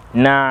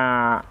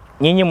 Na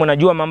nyinyi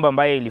mnajua mambo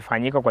ambayo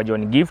ilifanyika kwa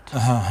John Gift.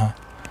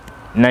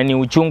 Na ni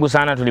uchungu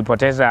sana,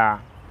 tulipoteza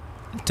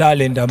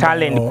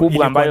talent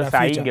kubwa ambayo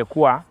saa hii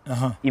ingekuwa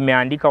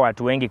imeandika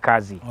watu wengi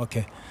kazi.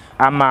 Okay.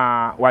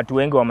 Ama watu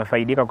wengi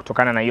wamefaidika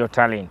kutokana na hiyo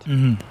talent.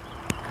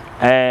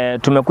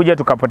 Tumekuja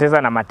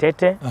tukapoteza na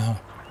Matete.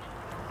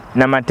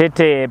 Na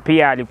Matete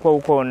pia alikuwa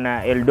huko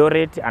na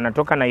Eldoret,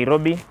 anatoka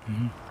Nairobi.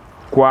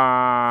 Kwa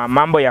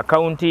mambo ya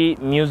County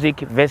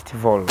Music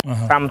Festival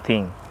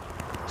something.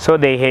 So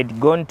they had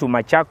gone to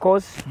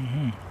Machakos.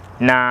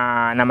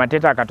 Na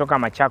Matete akatoka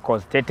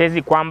Machakos.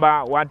 Tetezi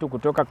kwamba watu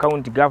kutoka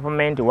county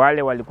government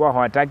wale walikuwa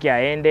hawataki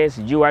aende,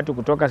 sijui watu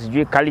kutoka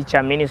sijui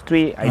culture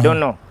ministry, I don't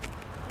know.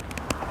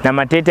 Na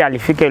Matete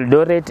alifika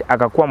Eldoret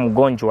akakuwa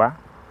mgonjwa.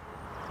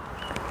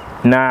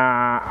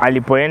 Na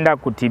alipoenda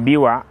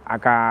kutibiwa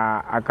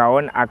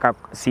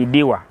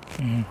akasidiwa.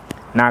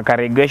 Na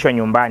akaregeshwa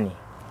nyumbani.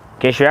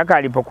 Kesho yake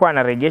alipokuwa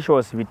anarejeshwa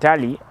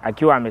hospitali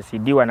akiwa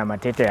amesidiwa na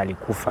Matete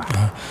alikufa.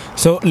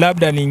 So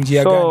labda ni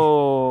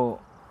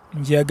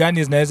njia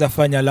gani zinaweza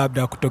fanya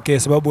labda kutokea,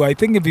 sababu I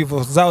think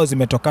vifo zao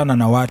zimetokana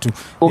na watu.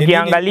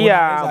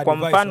 Ukiangalia kwa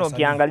mfano,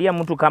 ukiangalia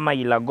mtu kama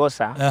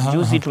Ilagosa,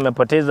 juzi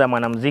tumepoteza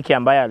mwanamuziki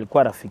ambaye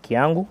alikuwa rafiki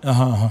yangu.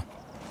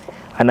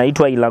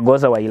 Anaitwa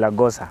Ilagosa wa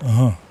Ilagosa.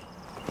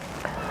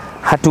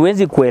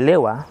 Hatuwezi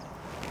kuelewa,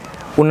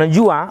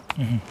 unajua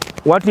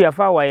watu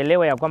yafaa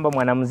waelewe ya kwamba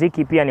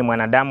mwanamuziki pia ni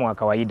mwanadamu wa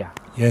kawaida.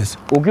 Yes.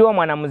 Ukiwa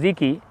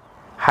mwanamuziki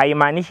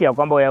haimaanishi ya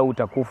kwamba wewe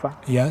utakufa.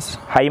 Yes.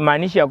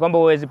 Haimaanishi ya kwamba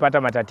huwezi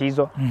pata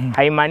matatizo.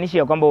 Haimaanishi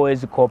ya kwamba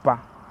huwezi kopa.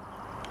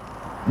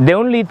 The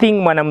only thing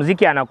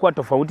mwanamuziki anakuwa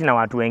tofauti na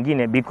watu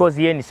wengine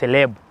because yeye ni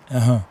celeb.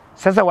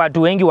 Sasa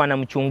watu wengi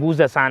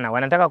wanamchunguza sana.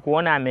 Wanataka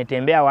kuona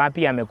ametembea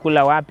wapi,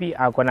 amekula wapi,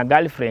 ako na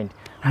girlfriend,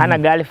 hana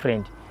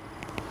girlfriend.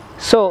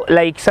 So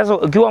like sasa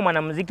ukiwa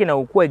mwanamuziki na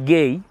ukue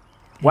gay,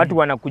 watu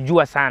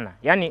wanakujua sana.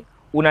 Yaani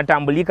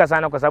unatambulika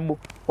sana kwa sababu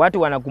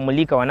watu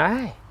wanakumulika,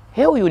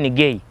 huyu ni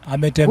gay.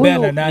 Ametembea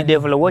na nani? Ni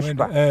devil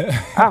worshiper.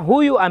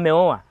 Huyu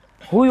ameoa.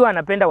 Huyu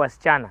anapenda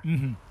wasichana.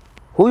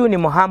 Huyu ni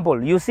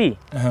humble, you see.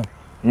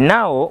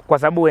 Nao kwa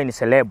sababu wewe ni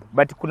celeb,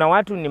 but kuna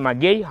watu ni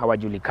magay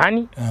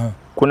hawajulikani.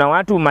 Kuna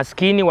watu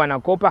maskini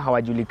wanakopa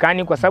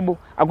hawajulikani kwa sababu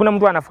hakuna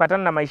mtu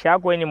anafuatana na maisha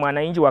yako, wewe ni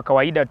mwananchi wa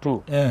kawaida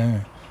tu.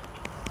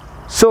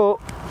 So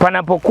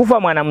panapokufa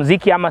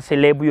mwanamuziki ama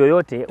celeb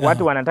yoyote,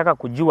 watu wanataka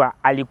kujua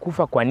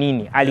alikufa kwa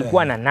nini,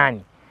 alikuwa na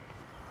nani.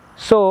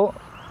 So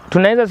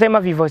tunaweza sema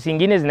vifo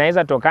vingine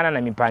zinaweza tokana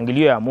na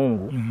mipangilio ya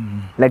Mungu.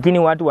 Lakini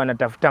watu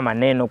wanatafuta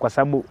maneno kwa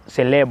sababu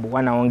celeb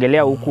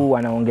wanaongelea huku,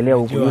 wanaongelea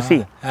huku, you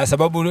see.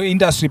 Sababu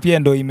industry pia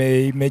ndio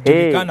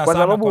imejulikana sana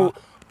sababu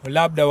kwa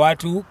labda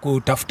watu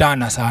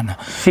kutafutana sana.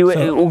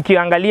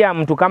 Ukiangalia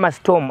mtu kama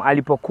Storm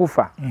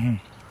alipokufa,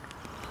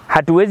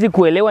 hatuwezi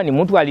kuelewa ni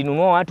mtu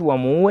alinunua watu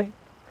wamuue.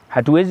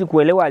 Hatuwezi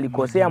kuelewa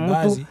alikosea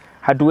mtu.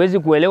 Hatuwezi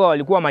kuelewa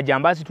walikuwa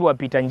majambazi tu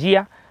wapita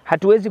njia.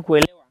 Hatuwezi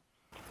kuelewa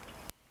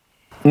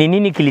ni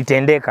nini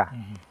kilitendeka.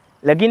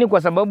 Lakini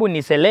kwa sababu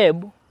ni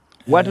celeb,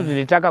 watu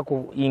tulitaka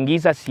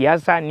kuingiza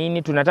siasa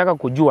nini, tunataka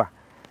kujua.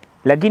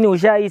 Lakini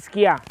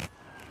ushaisikia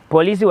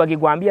polisi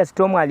wakikwambia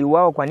Storm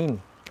aliuawa kwa nini?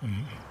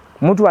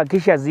 Mtu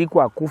akisha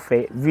zikwa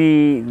akufe,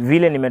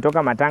 vile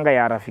nimetoka matanga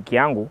ya rafiki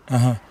yangu,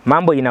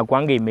 mambo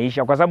inakuanga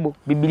imeisha kwa sababu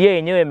Biblia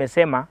yenyewe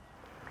imesema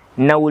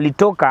na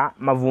ulitoka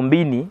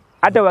mavumbini.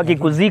 Hata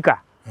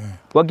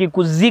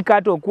wakikuzika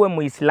hata ukuwe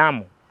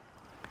Muislamu,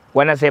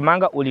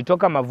 wanasemanga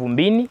ulitoka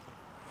mavumbini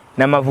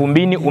na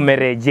mavumbini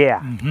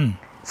umerejea.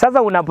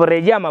 Sasa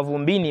unaporejea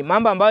mavumbini,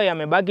 mambo ambayo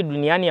yamebaki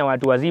duniani ya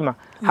watu wazima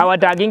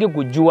hawatakingi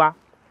kujua,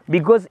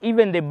 because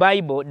even the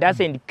Bible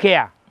doesn't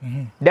care,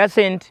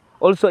 doesn't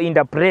also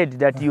interpret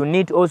that you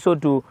need also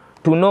to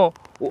know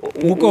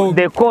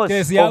the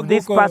cause of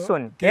this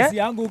person. Kesi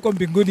yangu huko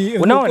mbinguni,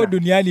 huko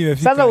duniani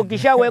imefika. Sasa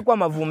ukishawekwa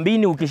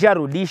mavumbini,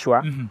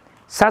 ukisharudishwa,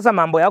 sasa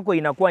mambo yako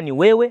inakuwa ni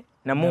wewe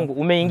na Mungu.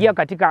 Umeingia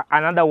katika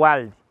another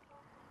world.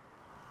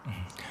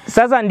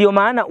 Sasa ndio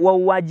maana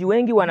wauaji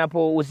wengi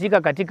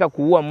wanapohusika katika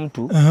kuua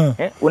mtu,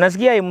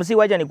 unasikia MC,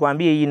 wacha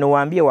nikwambie hii,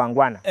 niwaambie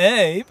wangwana.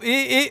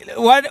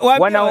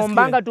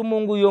 Wanaombanga tu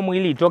Mungu hiyo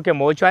mwili itoke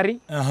mochwari,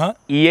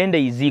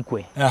 iende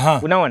izikwe.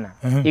 Unaona?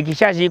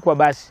 Ikishashikwa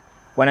basi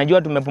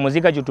wanajua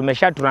tumepumzika juu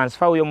tumesha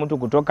transfer huyo mtu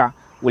kutoka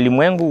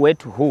ulimwengu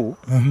wetu huu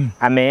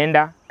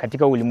ameenda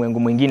katika ulimwengu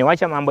mwingine.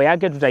 Wacha mambo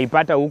yake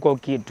tutaipata huko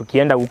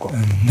tukienda huko.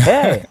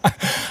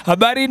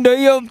 Habari ndio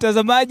hiyo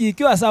mtazamaji,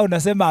 ikiwa saa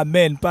unasema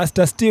amen.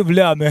 Pastor Steve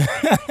leo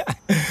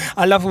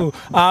alafu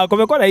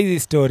kumekuwa na hizi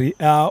story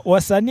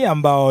wasanii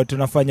ambao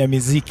tunafanya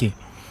muziki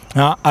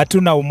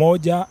hatuna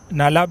umoja,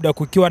 na labda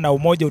kukiwa na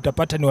umoja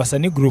utapata ni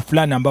wasanii group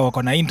fulani ambao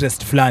wako na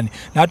interest fulani,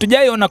 na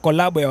hatujaiona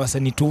collab ya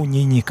wasanii tu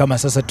nyinyi kama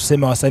sasa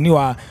tuseme wasanii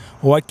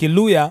wa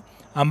Kiluya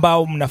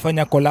ambao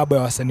mnafanya collab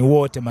ya wasanii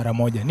wote mara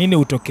moja. Nini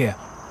hutokea?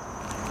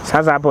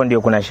 Sasa hapo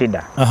ndio kuna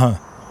shida.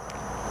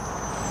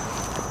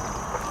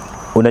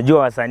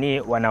 Unajua wasanii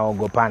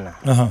wanaogopana.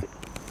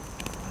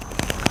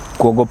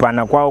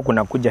 Kuogopana kwao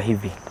kuna kuja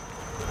hivi.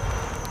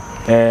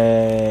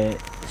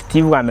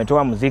 Steve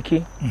ametoa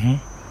muziki.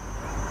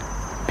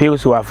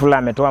 Pius Wafula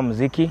ametoa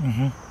muziki.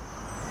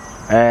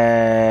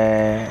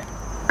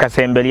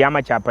 Kasembeli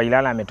ama Chapa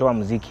Ilala ametoa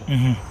muziki.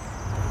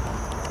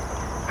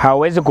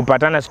 Hawezi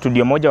kupatana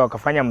studio moja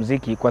wakafanya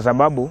muziki kwa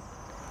sababu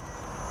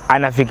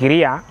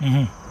anafikiria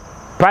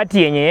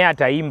party yenye yeye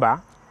ataimba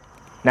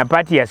na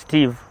party ya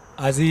Steve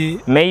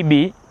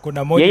maybe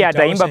kuna moja yeye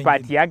ataimba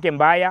party yake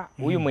mbaya,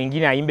 huyu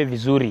mwingine aimbe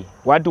vizuri,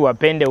 watu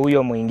wapende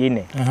huyo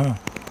mwingine.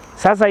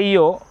 Sasa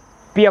hiyo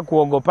pia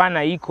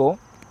kuogopana iko,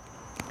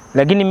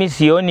 lakini mimi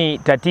sioni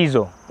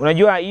tatizo.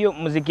 Unajua hiyo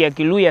muziki ya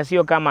Kiluya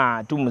sio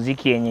kama tu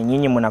muziki yenye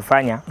nyinyi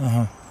mnafanya.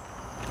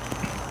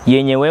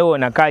 Yenye wewe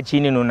unakaa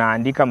chini na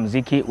unaandika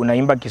muziki,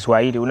 unaimba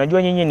Kiswahili.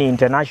 Unajua nyinyi ni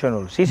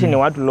international. Sisi ni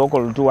watu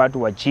local tu,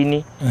 watu wa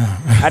chini.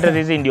 Hata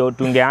sisi ndio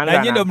tungeanza. Na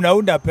nyinyi ndio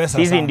mnaunda pesa.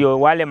 Sisi ndio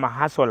wale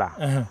mahasola.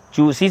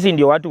 Sisi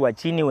ndio watu wa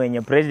chini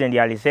wenye president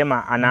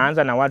alisema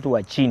anaanza na watu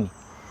wa chini.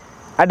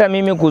 Hata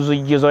mimi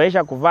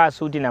kujizoesha kuvaa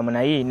suti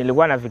namna hii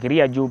nilikuwa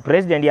nafikiria juu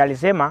president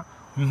alisema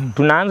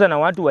tunaanza na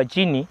watu wa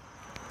chini.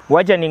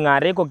 Wacha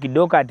ningareko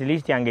kidogo at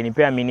least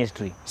angenipea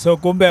ministry. So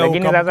kumbe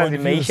lakini sasa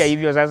zimeisha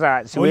hivyo,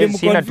 sasa siwezi,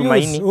 sina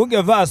tumaini.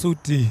 Ungevaa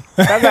suti.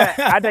 Sasa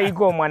hata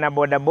iko mwana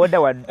boda boda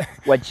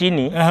wa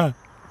chini.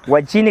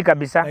 Wa chini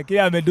kabisa. Lakini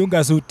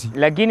amedunga suti.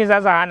 Lakini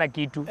sasa hana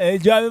kitu.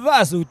 Juu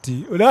amevaa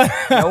suti.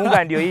 Na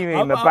unga ndio hivi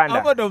imepanda.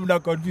 Hapo ndo mna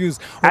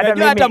confuse.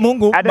 Unajua hata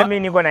Mungu. Hata mimi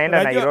niko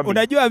naenda Nairobi.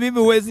 Unajua mimi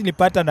huwezi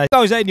nipata na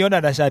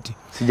ushainiona na shati.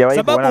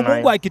 Sijawahi kuona sababu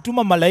Mungu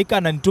akituma malaika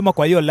ananituma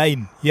kwa hiyo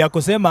line ya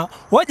kusema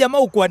wewe jamaa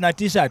uko na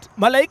t-shirt.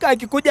 Malaika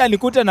akikuja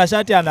anikute na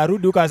shati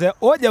anarudi ukasema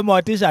wewe jamaa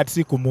wa t-shirt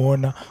si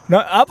kumuona. Na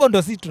hapo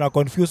ndo sisi tuna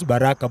confuse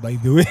Baraka by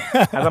the way.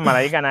 Sasa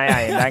malaika naye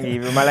aendangi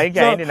hivi.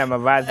 Malaika aende na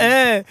mavazi.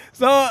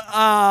 So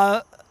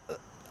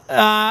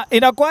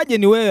inakuaje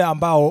ni wewe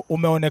ambao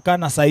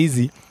umeonekana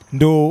saizi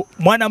ndo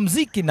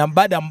mwanamuziki na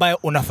baada ambaye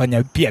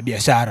unafanya pia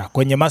biashara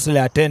kwenye masuala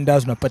ya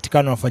tenders,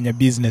 unapatikana unafanya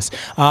business,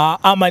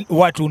 ama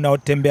watu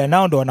unaotembea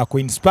nao ndo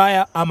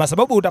wanakuinspire, ama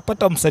sababu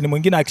utapata msanii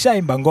mwingine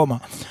akishaimba ngoma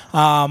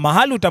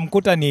mahali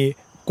utamkuta ni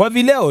kwa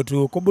vileo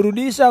tu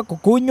kuburudisha,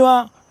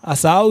 kukunywa,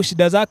 asahau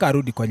shida zake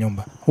arudi kwa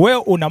nyumba.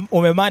 Wewe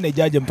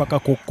umemanage aje mpaka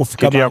kufika mahali?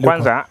 Kitu ya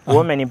kwanza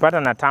wewe umenipata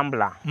na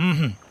Tumblr.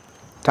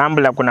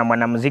 Tumblr kuna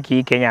mwanamuziki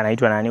hii Kenya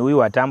anaitwa nani? Huyu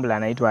wa Tumblr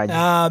anaitwa aje?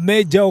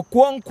 Mbe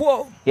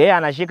Omukhasi. Yeye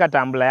anashika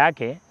Tumblr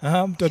yake.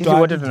 Sisi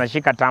wote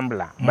tunashika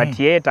Tumblr. But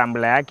yeye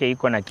Tumblr yake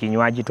iko na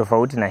kinywaji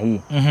tofauti na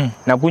hii.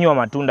 Na kunywa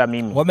matunda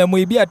mimi.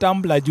 Wamemuibia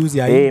Tumblr juzi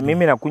ya hii.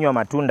 Mimi na kunywa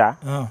matunda.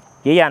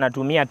 Yeye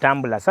anatumia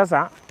Tumblr.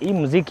 Sasa hii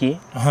muziki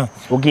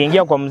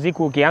ukiingia kwa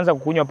muziki ukianza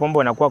kukunywa pombe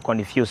unakuwa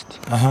confused.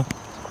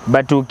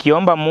 But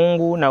ukiomba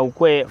Mungu na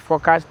ukue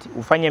focused,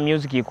 ufanye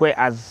music ikue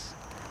as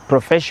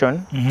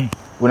profession,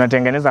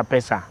 unatengeneza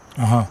pesa.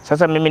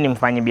 Sasa mimi ni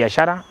mfanyi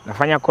biashara,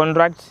 nafanya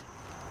contract.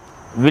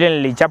 Vile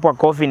nilichapwa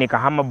kofi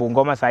nikahama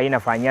Bungoma, sasa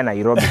nafanyia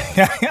Nairobi.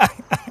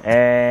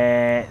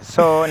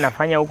 So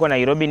nafanya huko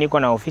Nairobi, niko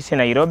na ofisi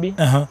Nairobi.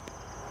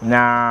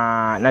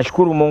 Na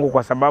nashukuru Mungu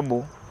kwa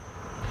sababu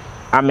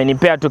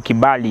amenipea tu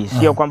kibali.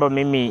 Sio kwamba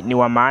mimi ni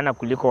wa maana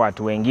kuliko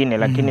watu wengine,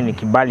 lakini ni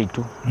kibali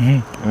tu.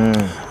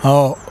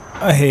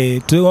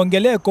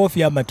 Tuongelee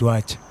kofi ama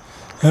tuache?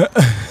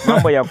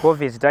 Mambo ya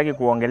kofi sitaki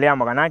kuongelea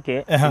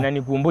manake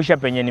inanikumbusha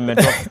penye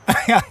nimetoka.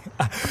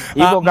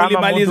 Iko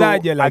kama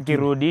mtu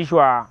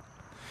akirudishwa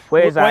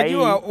wewe zaidi,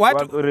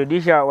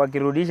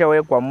 wakirudisha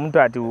wewe kwa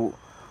mtu ati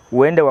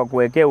uende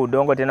wakuwekea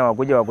udongo tena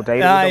wakuja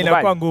wakutairi.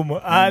 Inakuwa ngumu.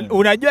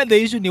 Unajua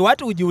the issue ni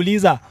watu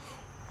hujiuliza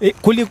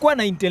kulikuwa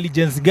na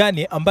intelligence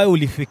gani ambayo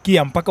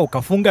ulifikia mpaka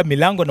ukafunga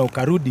milango na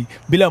ukarudi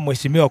bila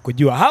mheshimiwa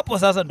kujua. Hapo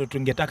sasa ndo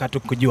tungetaka tu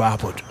kujua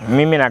hapo tu.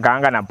 Mimi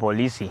nakaanga na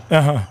polisi.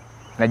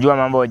 Najua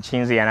mambo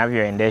chinzi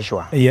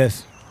yanavyoendeshwa.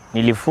 Yes.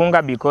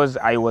 Nilifunga because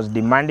I was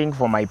demanding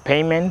for my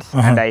payments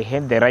and I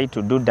had the right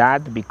to do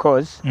that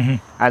because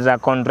as a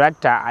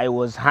contractor I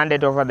was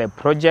handed over the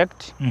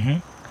project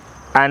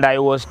and I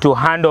was to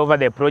hand over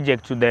the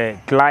project to the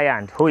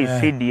client who is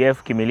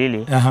CDF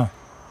Kimilili.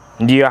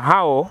 Ndio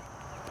hao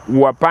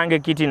wapange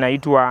kiti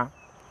naitwa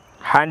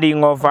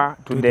handing over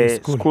to the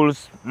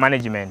school's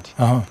management.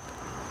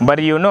 But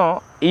you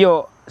know,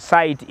 hiyo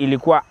site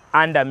ilikuwa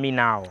under me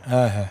now.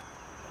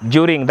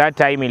 During that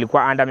time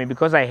ilikuwa under me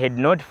because I had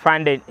not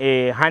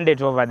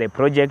handed over the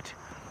project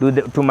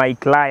to my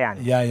client.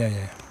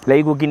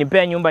 Like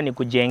ukinipea nyumba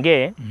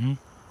nikujengee,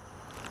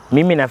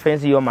 mimi na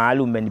fence hiyo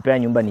mahali umenipea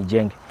nyumba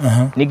nijenge.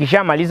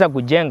 Nikishamaliza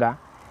kujenga,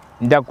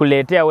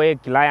 nitakuletea wewe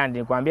client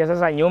nikwambia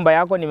sasa nyumba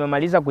yako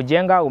nimemaliza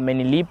kujenga,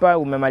 umenilipa,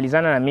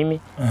 umemalizana na mimi.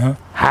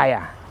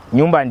 Haya,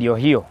 nyumba ndio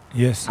hiyo.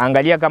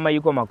 Angalia kama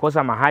yuko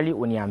makosa mahali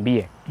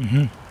uniambie.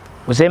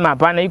 Useme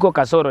hapana iko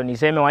kasoro,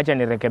 niseme wacha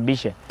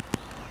nirekebishe.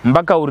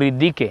 Mpaka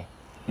uridhike.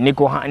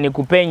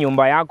 Nikupe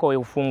nyumba yako,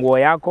 ufunguo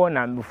yako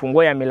na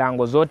ufunguo ya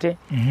milango zote.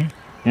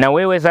 Na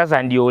wewe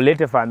sasa ndio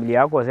ulete familia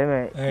yako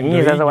useme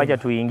nyinyi sasa wacha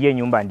tuingie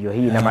nyumba ndio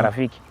hii na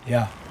marafiki.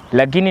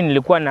 Lakini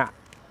nilikuwa na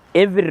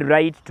every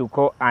right to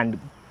go and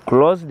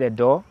close the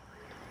door,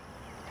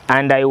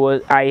 and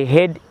I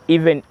had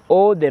even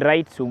all the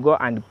right to go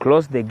and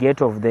close the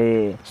gate of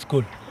the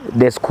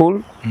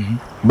school.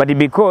 But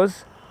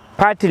because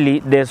partly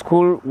the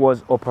school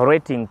was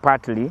operating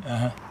partly,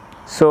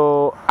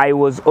 so I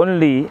was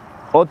only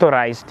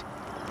authorized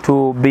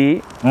to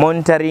be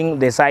monitoring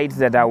the sites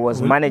that I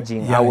was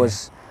managing. I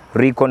was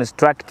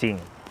reconstructing.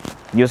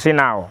 You see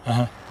now,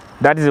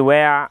 that is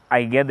where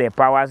I get the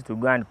powers to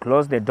go and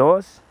close the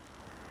doors,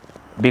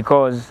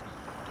 because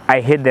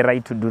I had the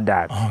right to do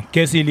that.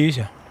 Kesi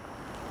iliisha?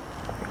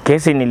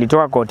 Kesi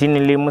nilitoka kotini,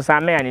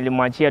 nilimsamea,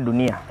 nilimwachia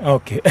dunia.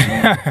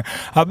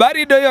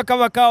 Habari ndio hiyo.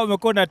 Kama kawa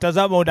umekuwa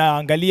unatazama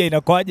unaangalia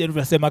inakoaje,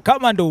 tunasema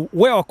kama ndo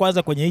wewe wa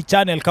kwanza kwenye hii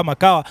channel kama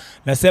kawa,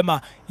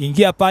 nasema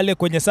ingia pale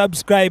kwenye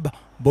subscribe,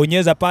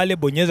 bonyeza pale,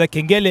 bonyeza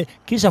kengele,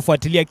 kisha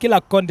fuatilia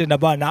kila content na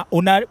bana.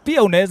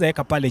 Pia unaweza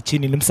weka pale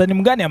chini ni msanii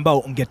mgani ambao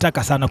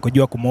ungetaka sana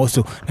kujua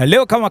kumhusu. Na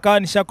leo kama kawa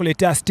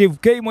nishakuletea Steve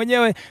K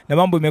mwenyewe, na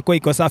mambo imekuwa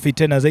iko safi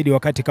tena zaidi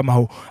wakati kama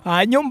huu.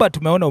 Nyumba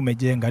tumeona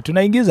umejenga,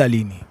 tunaingiza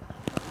lini?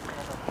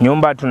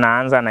 Nyumba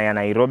tunaanza na ya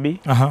Nairobi.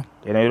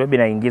 Ya Nairobi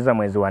naingiza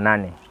mwezi wa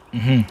 8.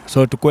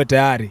 So tukue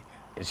tayari.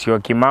 Sio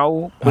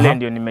Kimau, kule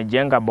ndio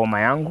nimejenga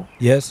boma yangu.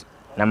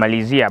 Na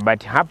malizia,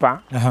 but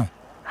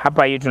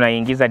hapa hii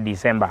tunaingiza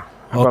December.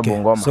 Hapa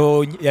Bungoma.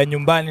 So ya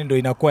nyumbani ndio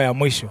inakuwa ya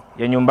mwisho.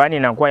 Ya nyumbani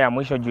inakuwa ya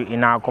mwisho juu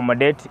ina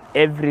accommodate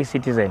every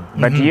citizen.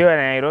 But hiyo ya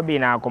Nairobi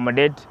ina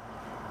accommodate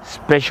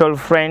special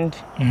friend,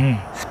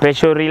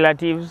 special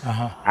relatives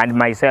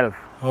and myself.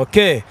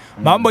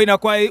 Mambo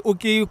inakuwa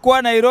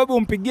ukikuwa Nairobi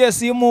umpigie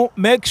simu,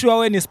 make sure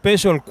we ni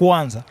special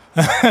kwanza.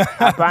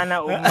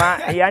 Hapana,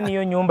 yani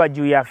hiyo nyumba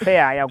juu ya fare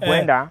ya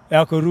kwenda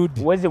ya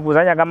kurudi. Uwezi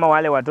kuzanya kama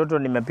wale watoto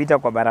nimepita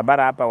kwa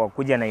barabara hapa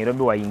wakuja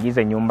Nairobi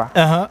waingize nyumba.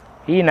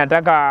 Hii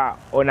nataka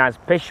on a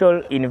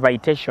special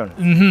invitation.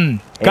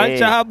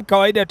 Culture Hub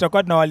kawaida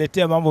tutakuwa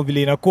tunawaletea mambo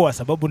vile inakuwa,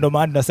 sababu ndo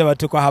maana tunasema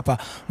tuko hapa.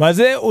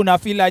 Wazee,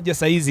 unafeel aje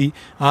saa hizi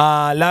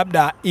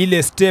labda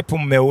ile step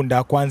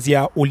mmeunda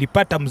kuanzia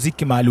ulipata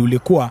muziki mahali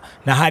ulikuwa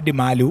na hadi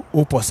mahali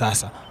upo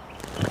sasa?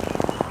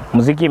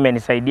 Muziki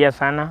imenisaidia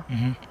sana.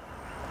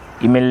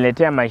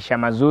 Imeniletea maisha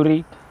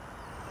mazuri.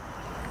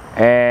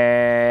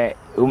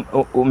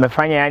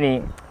 Umefanya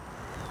yani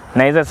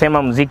naweza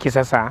sema muziki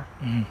sasa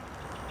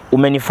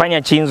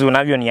umenifanya chinzi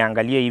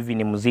unavyoniangalia hivi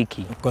ni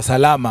muziki. Uko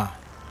salama.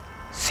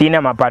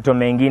 Sina mapato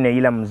mengine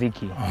ila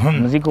muziki.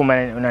 Muziki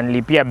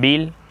unanilipia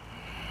bill,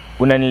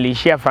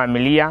 unanilishia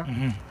familia,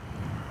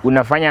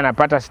 unafanya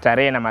napata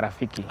starehe na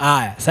marafiki.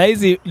 Saa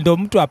hizi ndo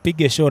mtu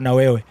apige show na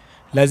wewe,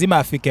 lazima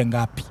afike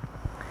ngapi?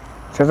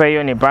 Sasa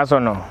hiyo ni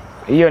personal.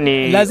 Hiyo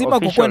ni lazima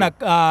kukuwe na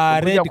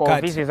red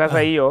card. Sasa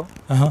hiyo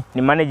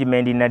ni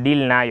management ina deal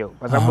nayo.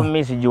 Kwa sababu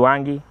mimi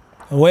sijuangi.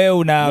 Wewe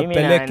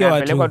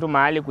unapelekewa tu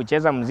mahali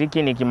kucheza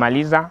muziki,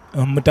 nikimaliza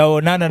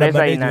mtaonana na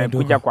management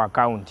inakuja kwa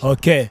account.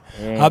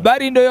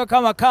 Habari ndio hiyo.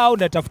 Kama kaa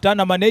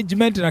unatafutana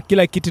management na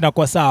kila kitu na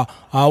kwa sawa.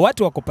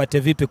 Watu wakupate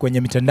vipi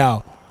kwenye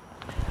mitandao?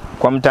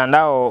 Kwa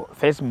mtandao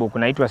Facebook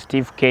naitwa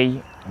Steve K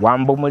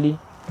Wambomuli.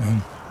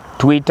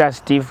 Twitter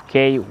Steve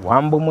K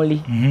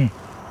Wambomuli.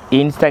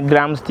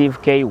 Instagram Steve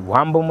K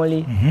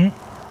Wambomuli.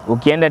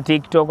 Ukienda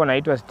TikTok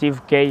naitwa Steve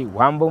K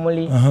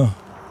Wambomuli.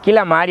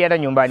 Kila mahali hata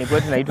nyumbani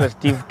kwetu naitwa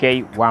Steve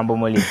K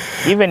Wambomuli.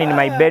 Even in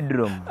my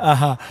bedroom.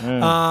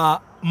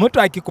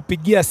 Mtu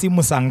akikupigia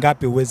simu saa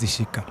ngapi uwezi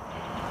shika?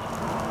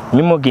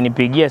 Mimi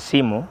ukinipigia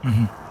simu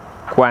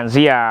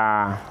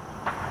kuanzia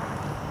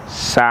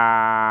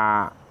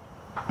saa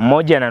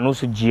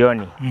 1:30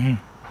 jioni.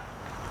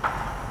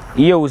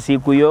 Hiyo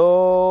usiku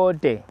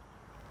yote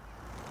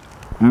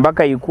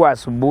mpaka ikuwa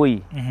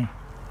asubuhi.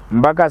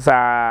 Mpaka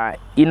saa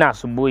 4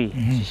 asubuhi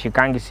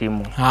sishikangi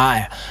simu.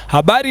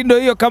 Habari ndio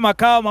hiyo. Kama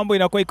kawa mambo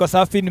inakuwa iko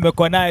safi.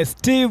 Nimekuwa naye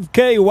Steve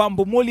K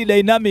Wambomuli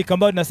Dynamic,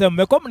 ambao tunasema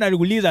mmekuwa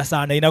mnaniuliza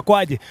sana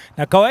inakuaje.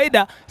 Na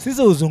kawaida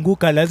sisi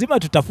uzunguka, lazima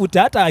tutafute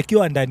hata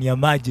akiwa ndani ya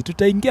maji.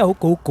 Tutaingia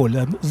huko.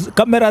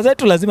 Kamera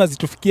zetu lazima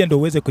zitufikie ndio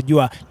uweze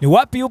kujua ni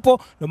wapi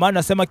upo. Ndio maana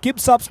nasema keep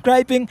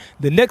subscribing.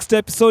 The next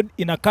episode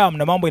inakam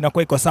na mambo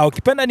inakuwa iko sawa.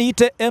 Ukipenda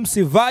niite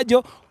MC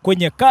Vajo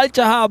kwenye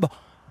Culture Hub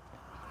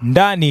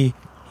ndani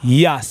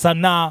ya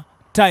Sanaa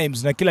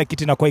Times na kila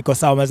kitu inakuwa iko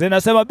sawa. Mazee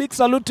nasema big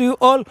salute to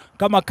you all.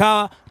 Kama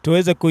kawa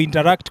tuweze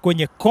kuinteract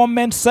kwenye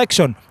comment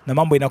section na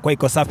mambo inakuwa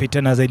iko safi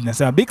tena zaidi.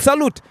 Nasema big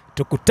salute,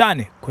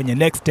 tukutane kwenye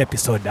next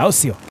episode, au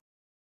sio?